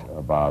talked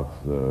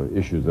about the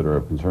issues that are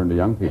of concern to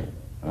young people.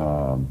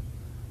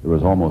 There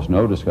was almost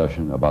no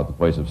discussion about the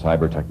place of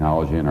cyber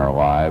technology in our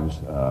lives,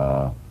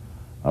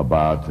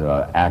 about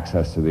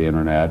access to the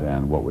internet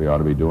and what we ought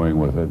to be doing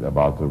with it,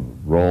 about the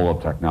role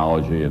of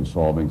technology in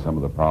solving some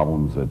of the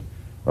problems that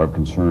are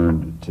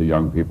concerned to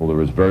young people. There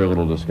was very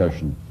little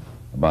discussion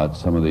about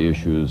some of the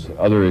issues,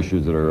 other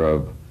issues that are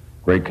of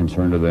great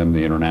concern to them,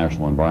 the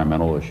international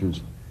environmental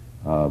issues.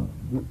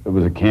 It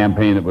was a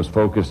campaign that was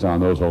focused on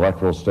those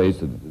electoral states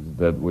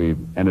that we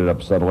ended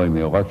up settling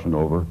the election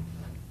over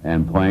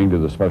and playing to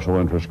the special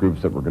interest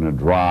groups that were going to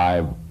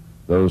drive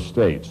those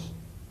states,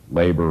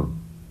 labor,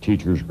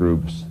 teachers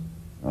groups,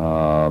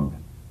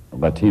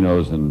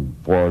 Latinos in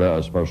Florida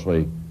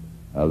especially,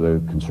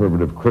 the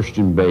conservative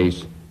Christian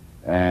base,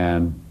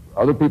 and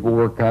other people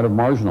were kind of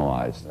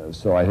marginalized.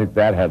 So I think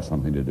that had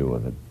something to do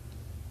with it.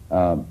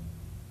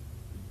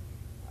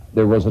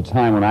 There was a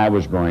time when I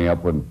was growing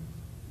up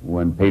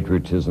when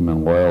patriotism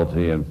and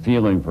loyalty and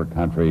feeling for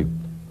country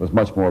was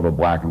much more of a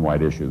black and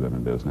white issue than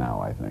it is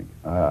now, I think.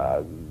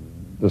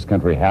 This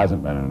country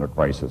hasn't been in a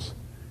crisis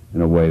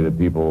in a way that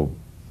people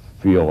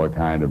feel a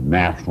kind of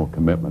national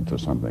commitment to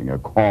something, a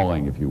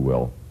calling, if you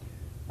will.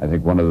 I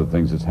think one of the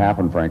things that's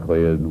happened,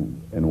 frankly,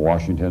 in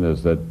Washington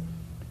is that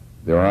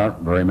there aren't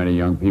very many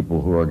young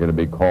people who are going to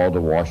be called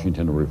to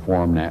Washington to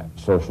reform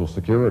Social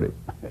Security,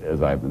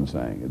 as I've been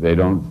saying. They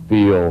don't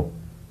feel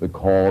the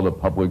call to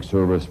public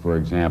service, for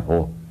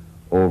example,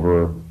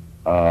 over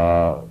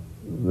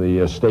the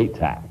estate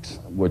tax,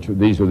 which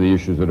these are the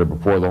issues that are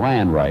before the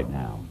land right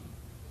now.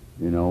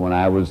 You know, when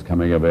I was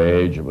coming of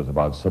age, it was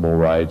about civil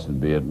rights and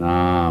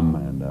Vietnam,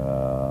 and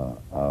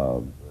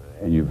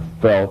you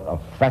felt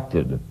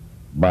affected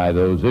by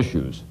those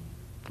issues.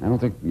 I don't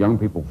think young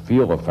people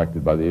feel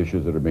affected by the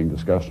issues that are being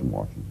discussed in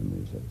Washington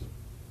these days.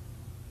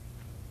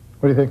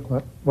 What do you think,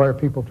 Clint? Why are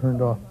people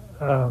turned off?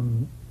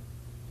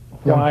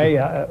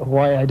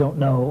 Why I don't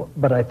know,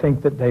 but I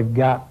think that they've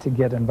got to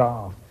get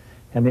involved.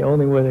 And the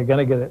only way they're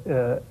going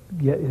to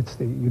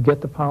you get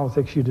the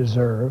politics you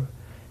deserve,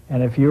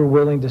 and if you're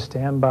willing to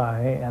stand by,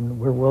 and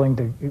we're willing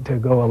to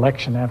go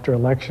election after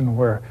election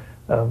where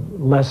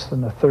less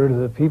than a third of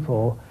the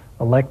people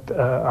elect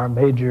our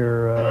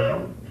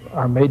major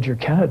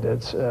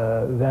candidates,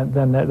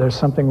 then there's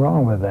something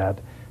wrong with that.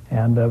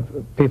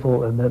 And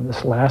people, and then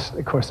this last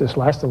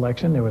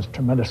election, there was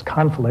tremendous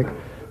conflict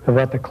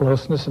about the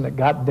closeness, and it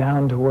got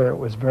down to where it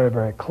was very,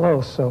 very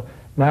close. So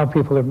now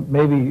people are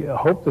maybe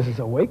hope this is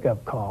a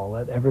wake-up call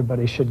that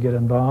everybody should get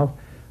involved.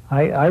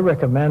 I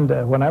recommend,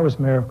 when I was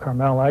mayor of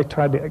Carmel, I'd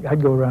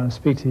go around and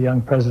speak to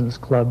young presidents'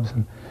 clubs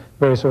and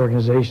various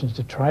organizations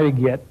to try to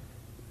get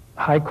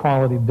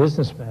high-quality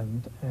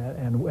businessmen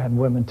and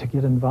women to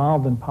get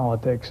involved in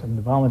politics and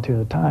to volunteer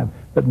the time.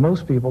 But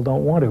most people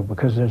don't want to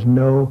because there's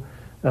not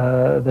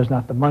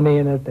the money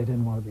in it. They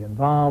didn't want to be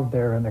involved.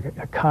 They're in an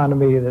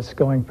economy that's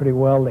going pretty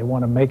well. They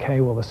want to make hay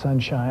while the sun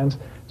shines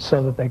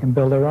so that they can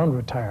build their own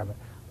retirement.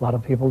 A lot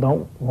of people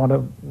don't want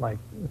to, like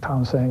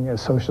Tom's saying,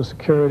 Social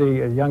Security.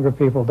 Younger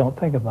people don't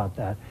think about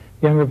that.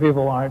 Younger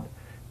people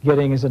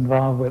getting us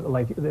involved with,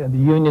 like the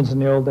unions in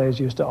the old days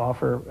used to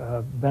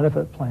offer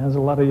benefit plans. A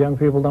lot of young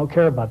people don't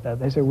care about that.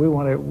 They say,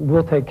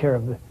 we'll take care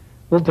of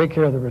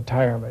the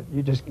retirement.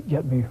 You just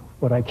get me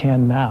what I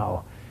can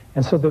now.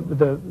 And so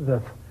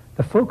the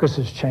focus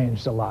has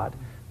changed a lot.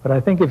 But I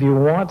think if you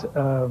want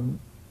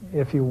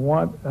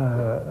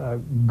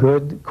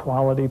good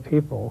quality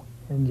people,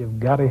 and you've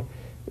got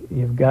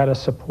to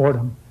support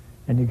them,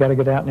 and you've got to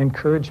get out and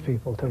encourage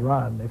people to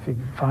run. If you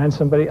find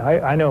somebody,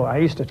 I know I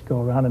used to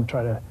go around and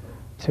try to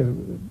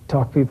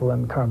talk people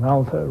in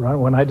Carmel to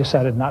run. When I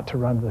decided not to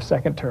run the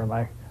second term,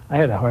 I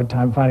had a hard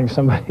time finding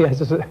somebody. I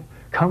just said,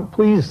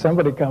 please,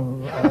 somebody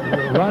come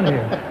run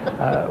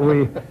here.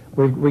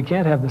 We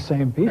can't have the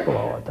same people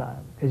all the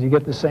time, because you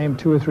get the same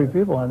 2 or 3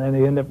 people, and then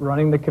they end up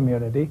running the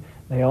community.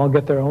 They all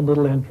get their own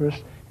little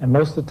interest, and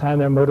most of the time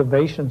their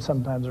motivations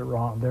sometimes are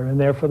wrong. They're in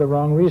there for the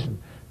wrong reason.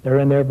 They're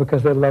in there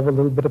because they love a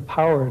little bit of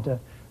power to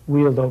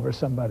wield over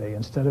somebody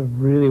instead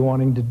of really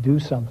wanting to do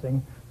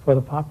something for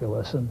the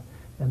populace. And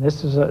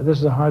this is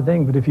a hard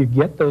thing, but if you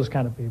get those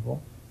kind of people,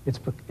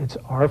 it's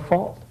our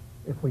fault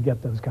if we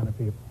get those kind of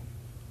people.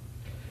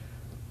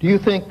 Do you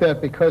think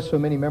that because so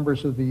many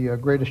members of the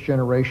greatest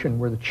generation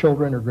were the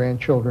children or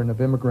grandchildren of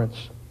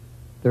immigrants,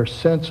 their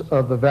sense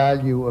of the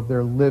value of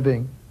their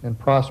living and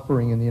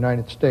prospering in the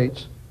United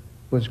States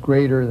was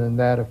greater than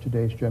that of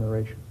today's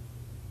generation?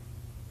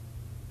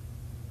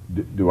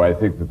 Do I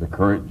think that the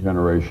current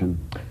generation?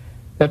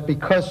 That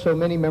because so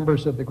many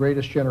members of the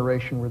greatest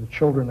generation were the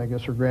children, I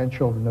guess, or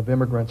grandchildren of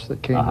immigrants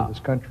that came to this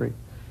country,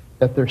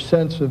 that their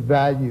sense of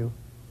value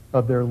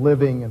of their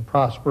living and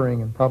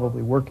prospering and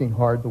probably working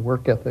hard, the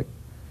work ethic,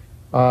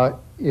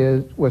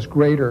 was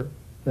greater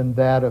than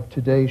that of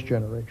today's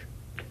generation?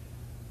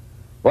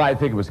 Well, I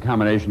think it was a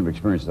combination of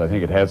experiences. I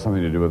think it had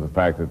something to do with the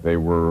fact that they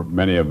were,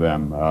 many of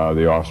them,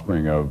 the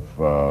offspring of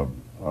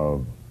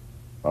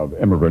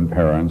immigrant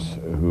parents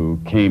who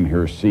came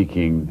here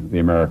seeking the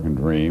American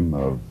dream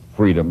of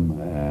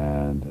freedom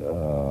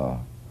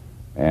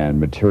and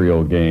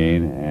material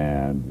gain,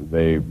 and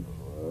they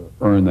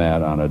earn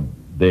that on a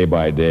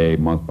day-by-day,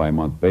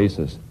 month-by-month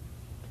basis.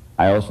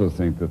 I also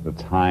think that the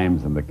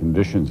times and the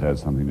conditions had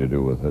something to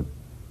do with it.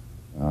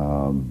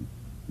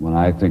 When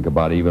I think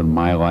about even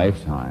my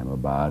lifetime,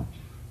 about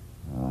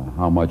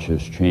how much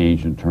has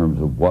changed in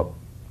terms of what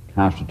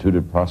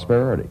constituted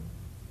prosperity.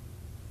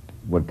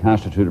 What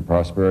constituted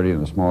prosperity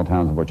in the small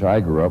towns in which I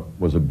grew up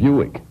was a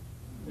Buick.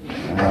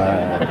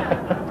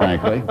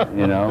 Frankly,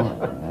 you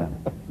know,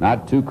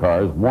 not 2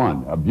 cars,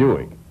 1, a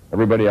Buick.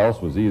 Everybody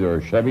else was either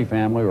a Chevy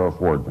family or a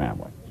Ford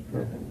family.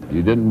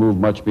 You didn't move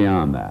much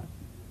beyond that.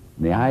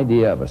 And the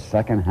idea of a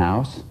second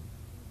house,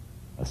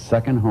 a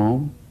second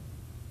home,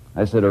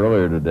 I said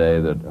earlier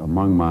today that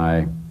among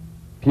my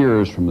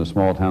peers from the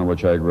small town in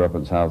which I grew up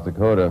in South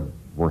Dakota,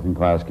 working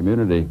class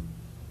community,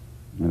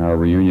 in our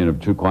reunion of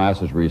 2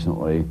 classes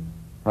recently,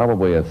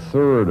 probably a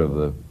third of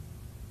the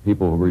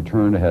people who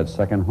returned had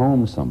second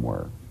homes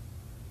somewhere,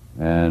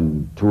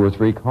 and 2 or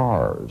 3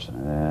 cars,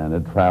 and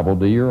had traveled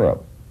to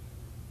Europe.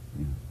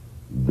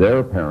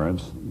 Their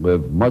parents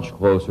lived much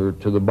closer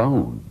to the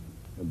bone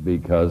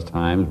because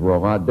times were a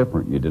lot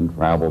different. You didn't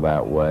travel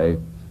that way,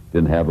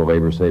 didn't have the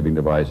labor-saving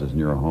devices in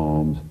your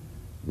homes.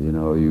 You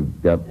know, you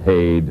got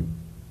paid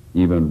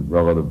even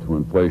relative to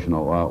inflation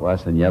a lot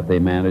less, and yet they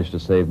managed to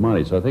save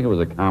money. So I think it was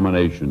a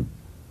combination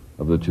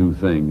of the 2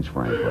 things,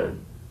 frankly.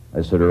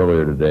 I said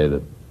earlier today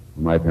that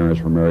when my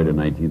parents were married in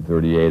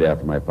 1938,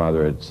 after my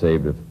father had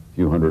saved a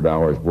few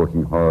 $100s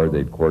working hard,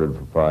 they'd courted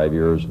for 5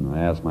 years, and I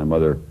asked my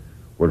mother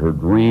what her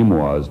dream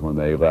was when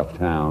they left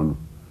town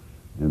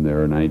in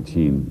their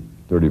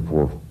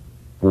 1934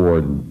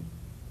 Ford,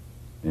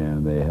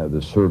 and they had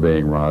the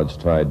surveying rods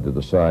tied to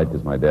the side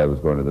because my dad was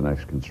going to the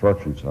next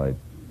construction site.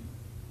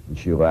 And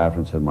she laughed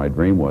and said, my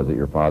dream was that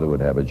your father would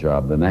have a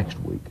job the next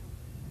week.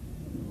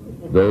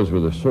 Those were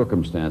the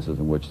circumstances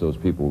in which those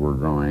people were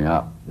growing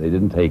up. They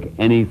didn't take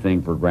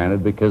anything for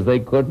granted because they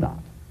could not,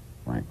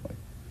 frankly.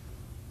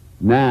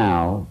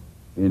 Now,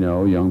 you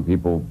know, young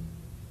people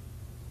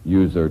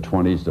use their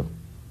 20s to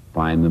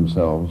find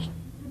themselves.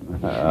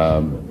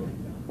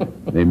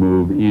 They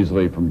move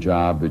easily from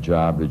job to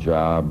job to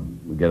job.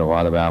 We get a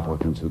lot of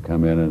applicants who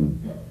come in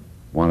and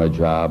want a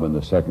job, and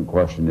the second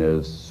question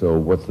is, so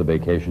what's the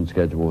vacation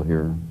schedule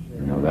here?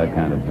 You know, that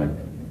kind of thing.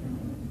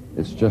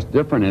 It's just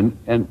different,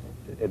 and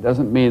it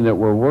doesn't mean that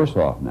we're worse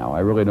off now.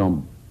 I really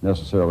don't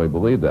necessarily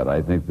believe that.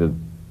 I think that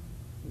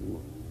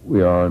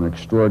we are an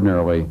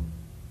extraordinarily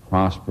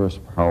prosperous,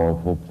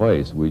 powerful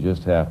place. We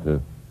just have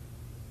to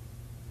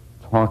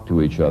talk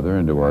to each other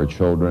and to our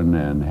children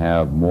and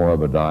have more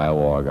of a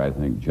dialogue, I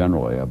think,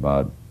 generally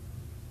about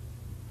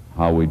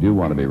how we do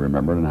want to be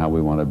remembered and how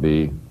we want to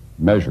be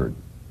measured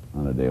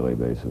on a daily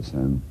basis.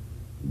 And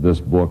this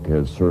book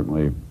has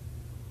certainly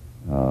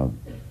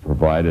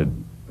provided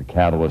a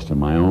catalyst in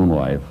my own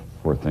life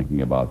for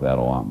thinking about that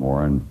a lot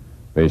more, and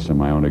based on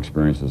my own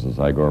experiences as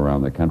I go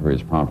around the country,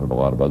 it's prompted a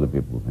lot of other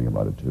people to think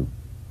about it too.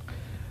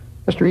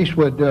 Mr.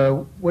 Eastwood,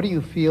 what do you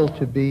feel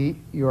to be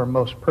your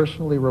most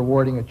personally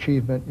rewarding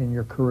achievement in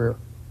your career?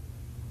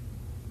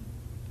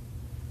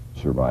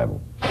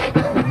 survival.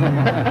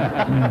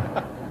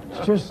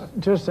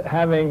 Just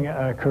having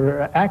a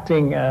career,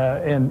 acting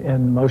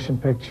in motion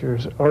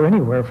pictures or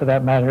anywhere for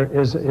that matter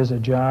is a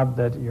job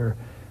that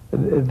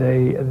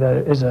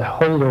that is a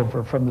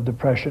holdover from the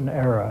Depression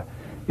era.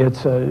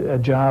 It's a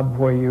job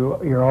where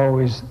you're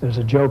always, there's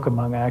a joke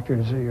among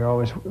actors, you're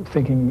always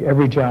thinking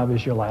every job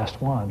is your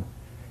last one.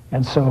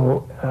 And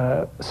so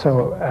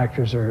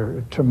actors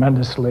are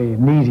tremendously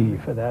needy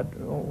for that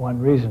one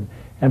reason.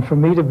 And for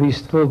me to be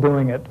still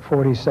doing it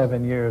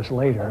 47 years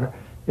later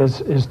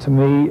is to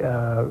me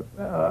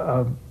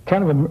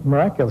kind of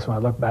miraculous when I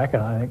look back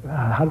and I think,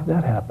 how did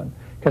that happen?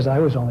 Because I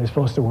was only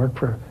supposed to work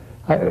for,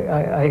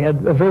 I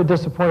had a very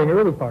disappointing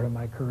early part of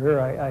my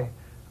career.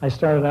 I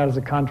started out as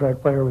a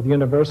contract player with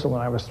Universal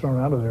and I was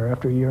thrown out of there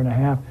after a year and a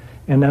half.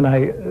 And then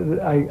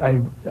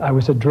I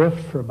was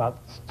adrift for about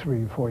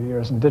 3 or 4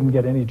 years and didn't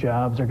get any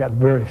jobs or got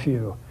very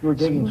few. You were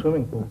digging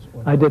swimming pools.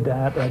 I did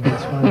that. I did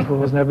swimming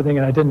pools and everything,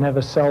 and I didn't have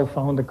a cell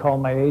phone to call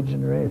my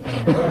agent or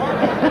anything.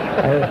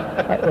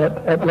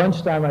 At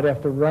lunchtime, I'd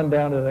have to run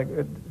down to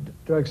the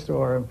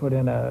drugstore and put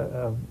in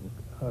a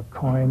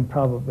coin,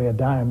 probably a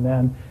dime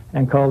then,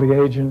 and call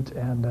the agent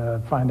and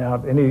find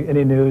out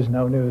any news,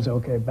 no news,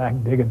 okay, back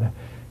digging.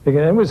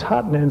 It was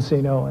hot in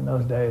Encino in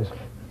those days.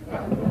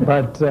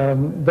 But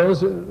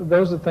those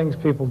are things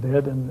people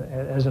did, and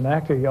as an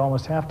actor, you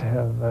almost have to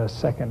have a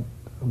second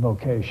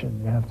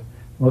vocation. You have to,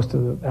 most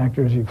of the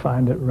actors you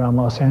find around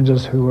Los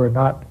Angeles who are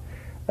not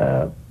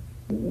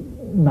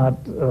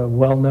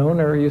well known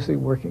are usually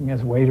working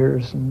as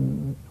waiters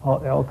and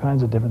all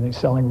kinds of different things,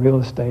 selling real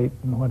estate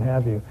and what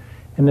have you.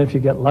 And if you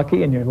get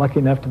lucky and you're lucky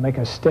enough to make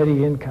a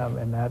steady income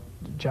in that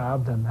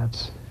job, then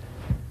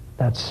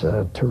that's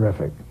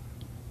terrific.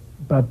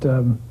 But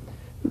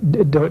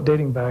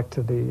dating back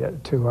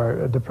to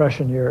our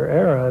Depression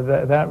era,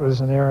 that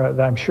was an era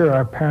that I'm sure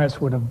our parents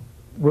would have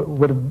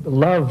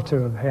loved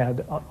to have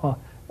had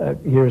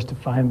years to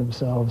find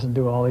themselves and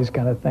do all these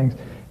kind of things,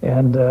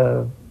 and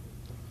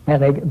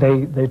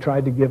they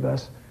tried to give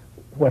us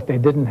what they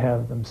didn't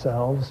have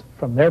themselves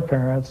from their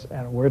parents,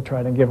 and we're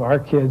trying to give our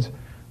kids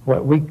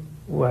what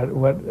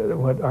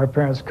our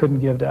parents couldn't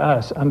give to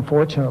us.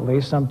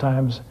 Unfortunately,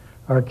 sometimes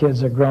our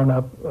kids are grown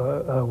up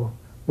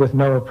with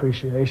no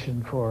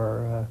appreciation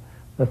for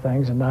the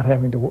things and not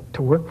having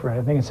to work for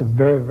anything. It's a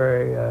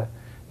very,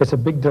 it's a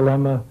big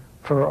dilemma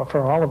for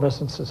all of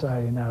us in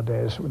society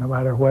nowadays, no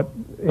matter what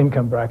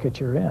income bracket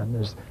you're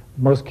in.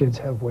 Most kids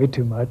have way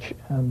too much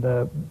and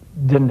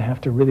didn't have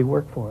to really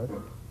work for it.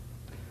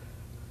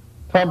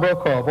 Tom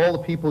Brokaw, of all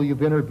the people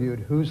you've interviewed,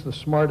 who's the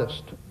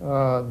smartest,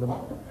 the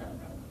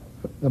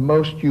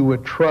most you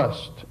would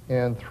trust,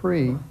 and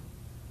 3,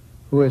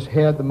 who has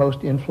had the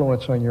most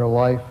influence on your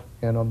life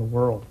and on the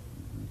world?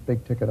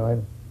 Big ticket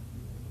item.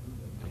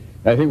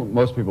 I think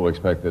most people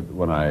expect that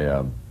when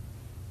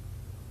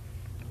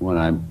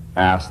I'm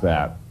asked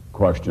that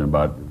question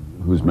about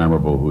who's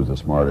memorable, who's the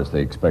smartest,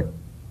 they expect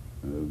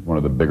one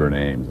of the bigger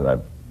names that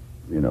I've,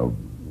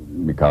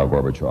 Mikhail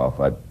Gorbachev.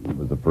 I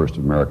was the first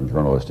American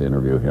journalist to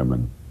interview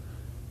him,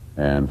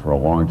 and for a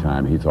long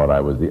time he thought I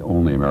was the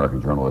only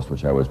American journalist,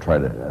 which I was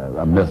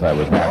a myth I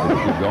was happy to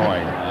keep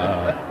going.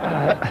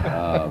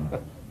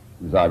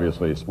 He was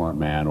obviously a smart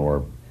man,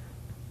 or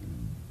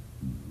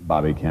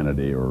Bobby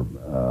Kennedy, or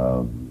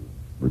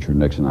Richard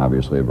Nixon,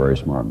 obviously a very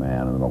smart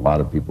man, and a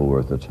lot of people were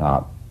at the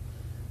top.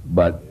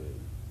 But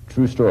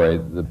true story,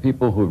 the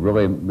people who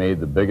really made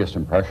the biggest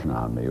impression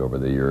on me over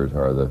the years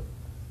are the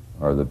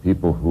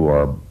people who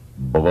are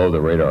below the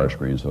radar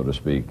screen, so to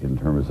speak, in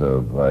terms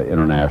of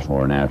international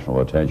or national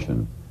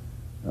attention.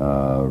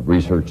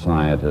 Research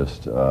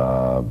scientists,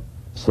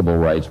 civil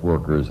rights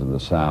workers in the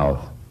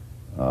South,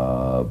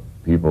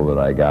 people that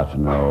I got to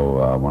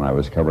know when I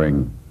was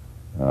covering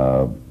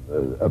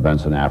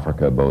events in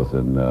Africa, both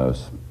in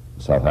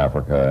South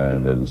Africa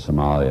and in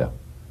Somalia.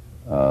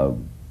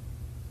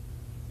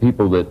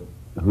 People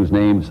whose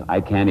names I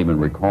can't even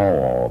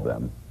recall all of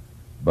them,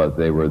 but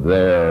they were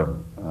there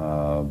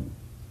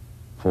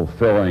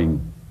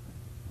fulfilling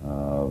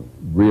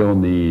real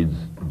needs,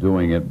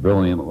 doing it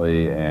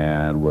brilliantly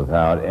and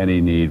without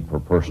any need for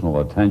personal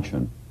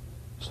attention.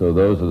 So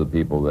those are the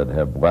people that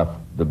have left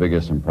the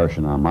biggest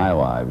impression on my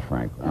life,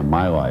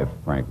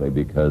 frankly,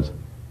 because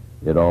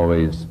it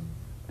always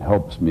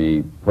helps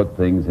me put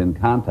things in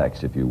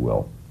context, if you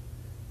will.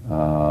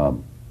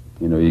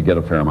 You get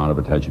a fair amount of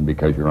attention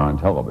because you're on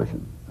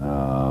television.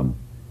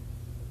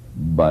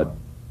 But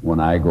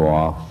when I go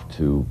off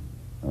to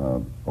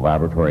a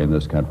laboratory in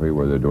this country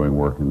where they're doing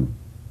work in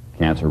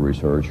cancer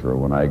research, or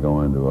when I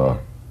go into a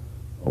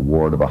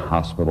ward of a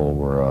hospital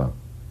where a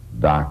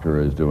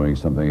doctor is doing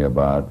something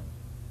about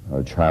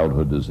a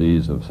childhood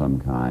disease of some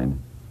kind,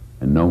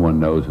 and no one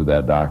knows who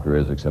that doctor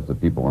is except the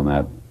people in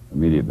that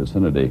immediate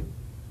vicinity,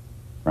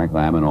 frankly,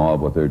 I'm in awe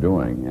of what they're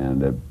doing,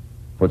 and it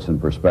puts in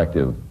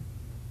perspective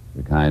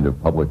the kind of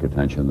public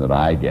attention that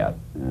I get,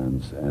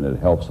 and it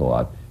helps a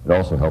lot. It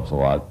also helps a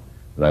lot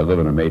that I live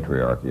in a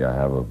matriarchy. I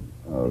have a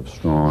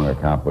strong,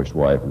 accomplished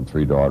wife and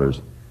 3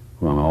 daughters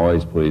who I'm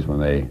always pleased when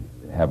they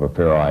have a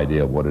fair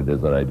idea of what it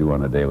is that I do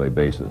on a daily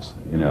basis.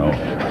 You know,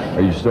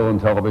 are you still in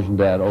television,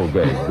 Dad? Oh,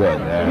 good,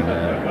 good.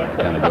 And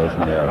kind of goes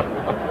from there.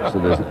 So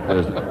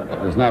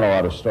there's not a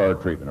lot of star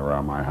treatment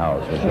around my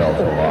house, which helps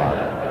a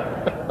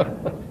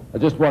lot. I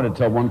just want to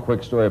tell one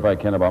quick story, if I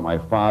can, about my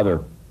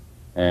father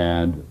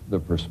and the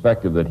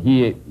perspective that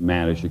he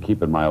managed to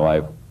keep in my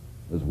life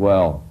as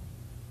well.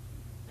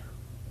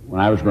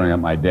 When I was growing up,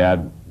 my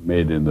dad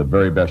made, in the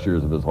very best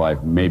years of his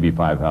life, maybe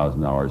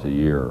 $5,000 a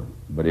year.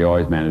 But he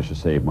always managed to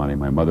save money.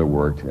 My mother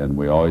worked, and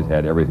we always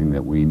had everything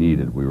that we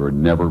needed. We were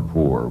never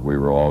poor. We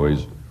were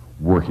always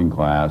working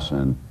class,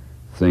 and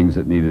things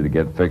that needed to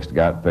get fixed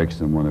got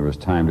fixed. And when there was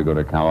time to go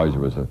to college,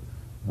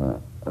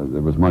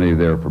 there was money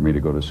there for me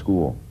to go to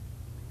school.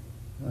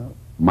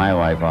 My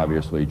life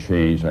obviously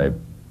changed. I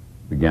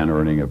began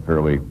earning a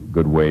fairly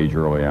good wage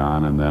early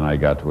on, and then I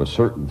got to a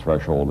certain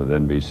threshold at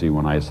NBC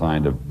when I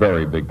signed a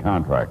very big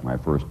contract, my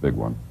first big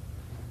one.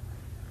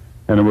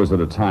 And it was at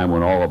a time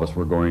when all of us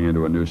were going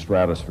into a new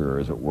stratosphere,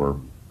 as it were,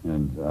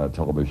 in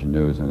television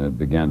news, and it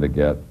began to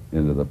get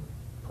into the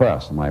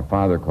press. And my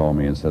father called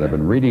me and said, "I've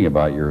been reading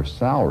about your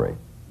salary.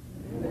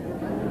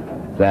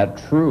 Is that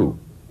true?"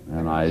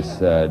 And I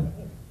said,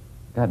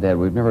 "God, Dad,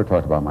 we've never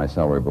talked about my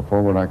salary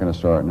before. We're not going to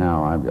start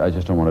now. I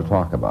just don't want to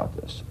talk about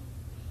this."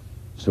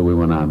 So we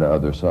went on to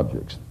other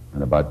subjects.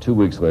 And about 2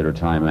 weeks later,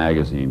 Time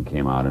magazine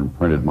came out and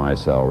printed my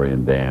salary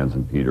and Dan's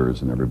and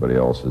Peter's and everybody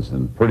else's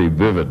in pretty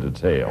vivid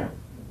detail.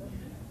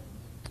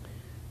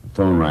 The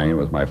phone rang. It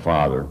was my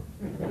father.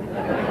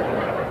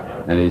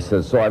 And he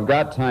says, "So I've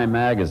got Time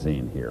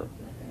magazine here.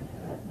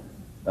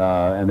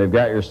 And they've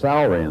got your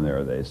salary in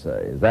there, they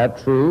say. Is that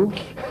true?"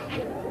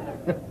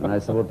 And I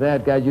said, "Well,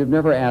 Dad, God, you've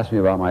never asked me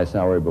about my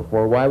salary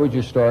before. Why would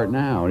you start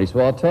now?" And he said,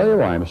 "Well, I'll tell you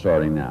why I'm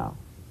starting now."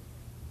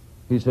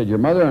 He said, "Your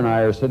mother and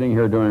I are sitting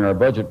here doing our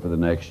budget for the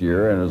next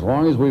year, and as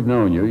long as we've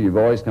known you, you've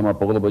always come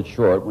up a little bit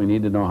short. We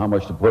need to know how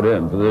much to put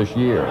in for this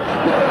year."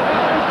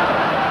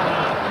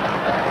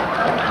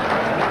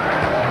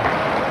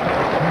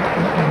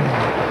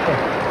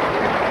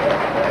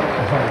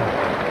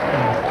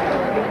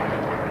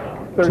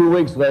 Two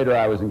weeks later,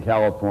 I was in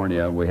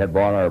California. We had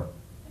bought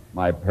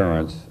my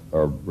parents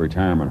a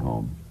retirement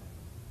home.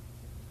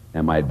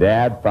 And my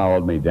dad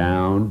followed me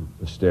down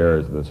the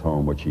stairs of this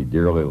home, which he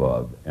dearly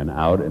loved, and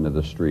out into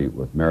the street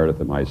with Meredith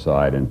at my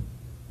side. And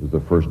it was the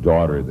first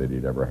daughter that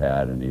he'd ever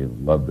had, and he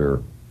loved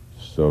her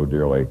so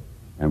dearly.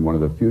 And one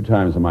of the few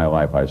times in my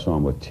life I saw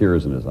him with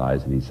tears in his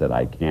eyes, and he said,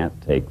 "I can't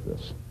take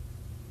this.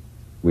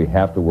 We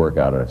have to work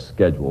out a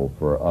schedule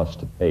for us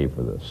to pay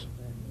for this."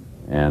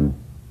 And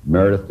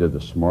Meredith did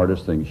the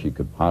smartest thing she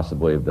could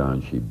possibly have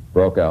done. She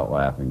broke out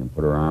laughing and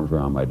put her arms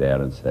around my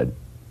dad and said,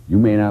 "You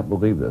may not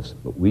believe this,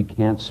 but we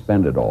can't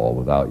spend it all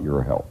without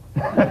your help."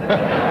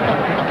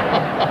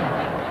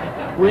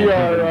 We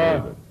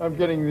are, I'm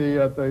getting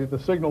the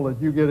signal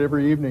that you get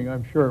every evening,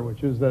 I'm sure,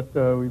 which is that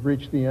we've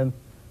reached the end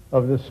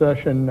of this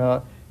session.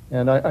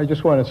 And I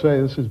just want to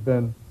say this has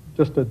been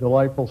just a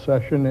delightful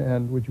session,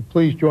 and would you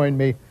please join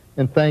me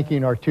in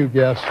thanking our two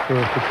guests for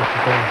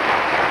participating.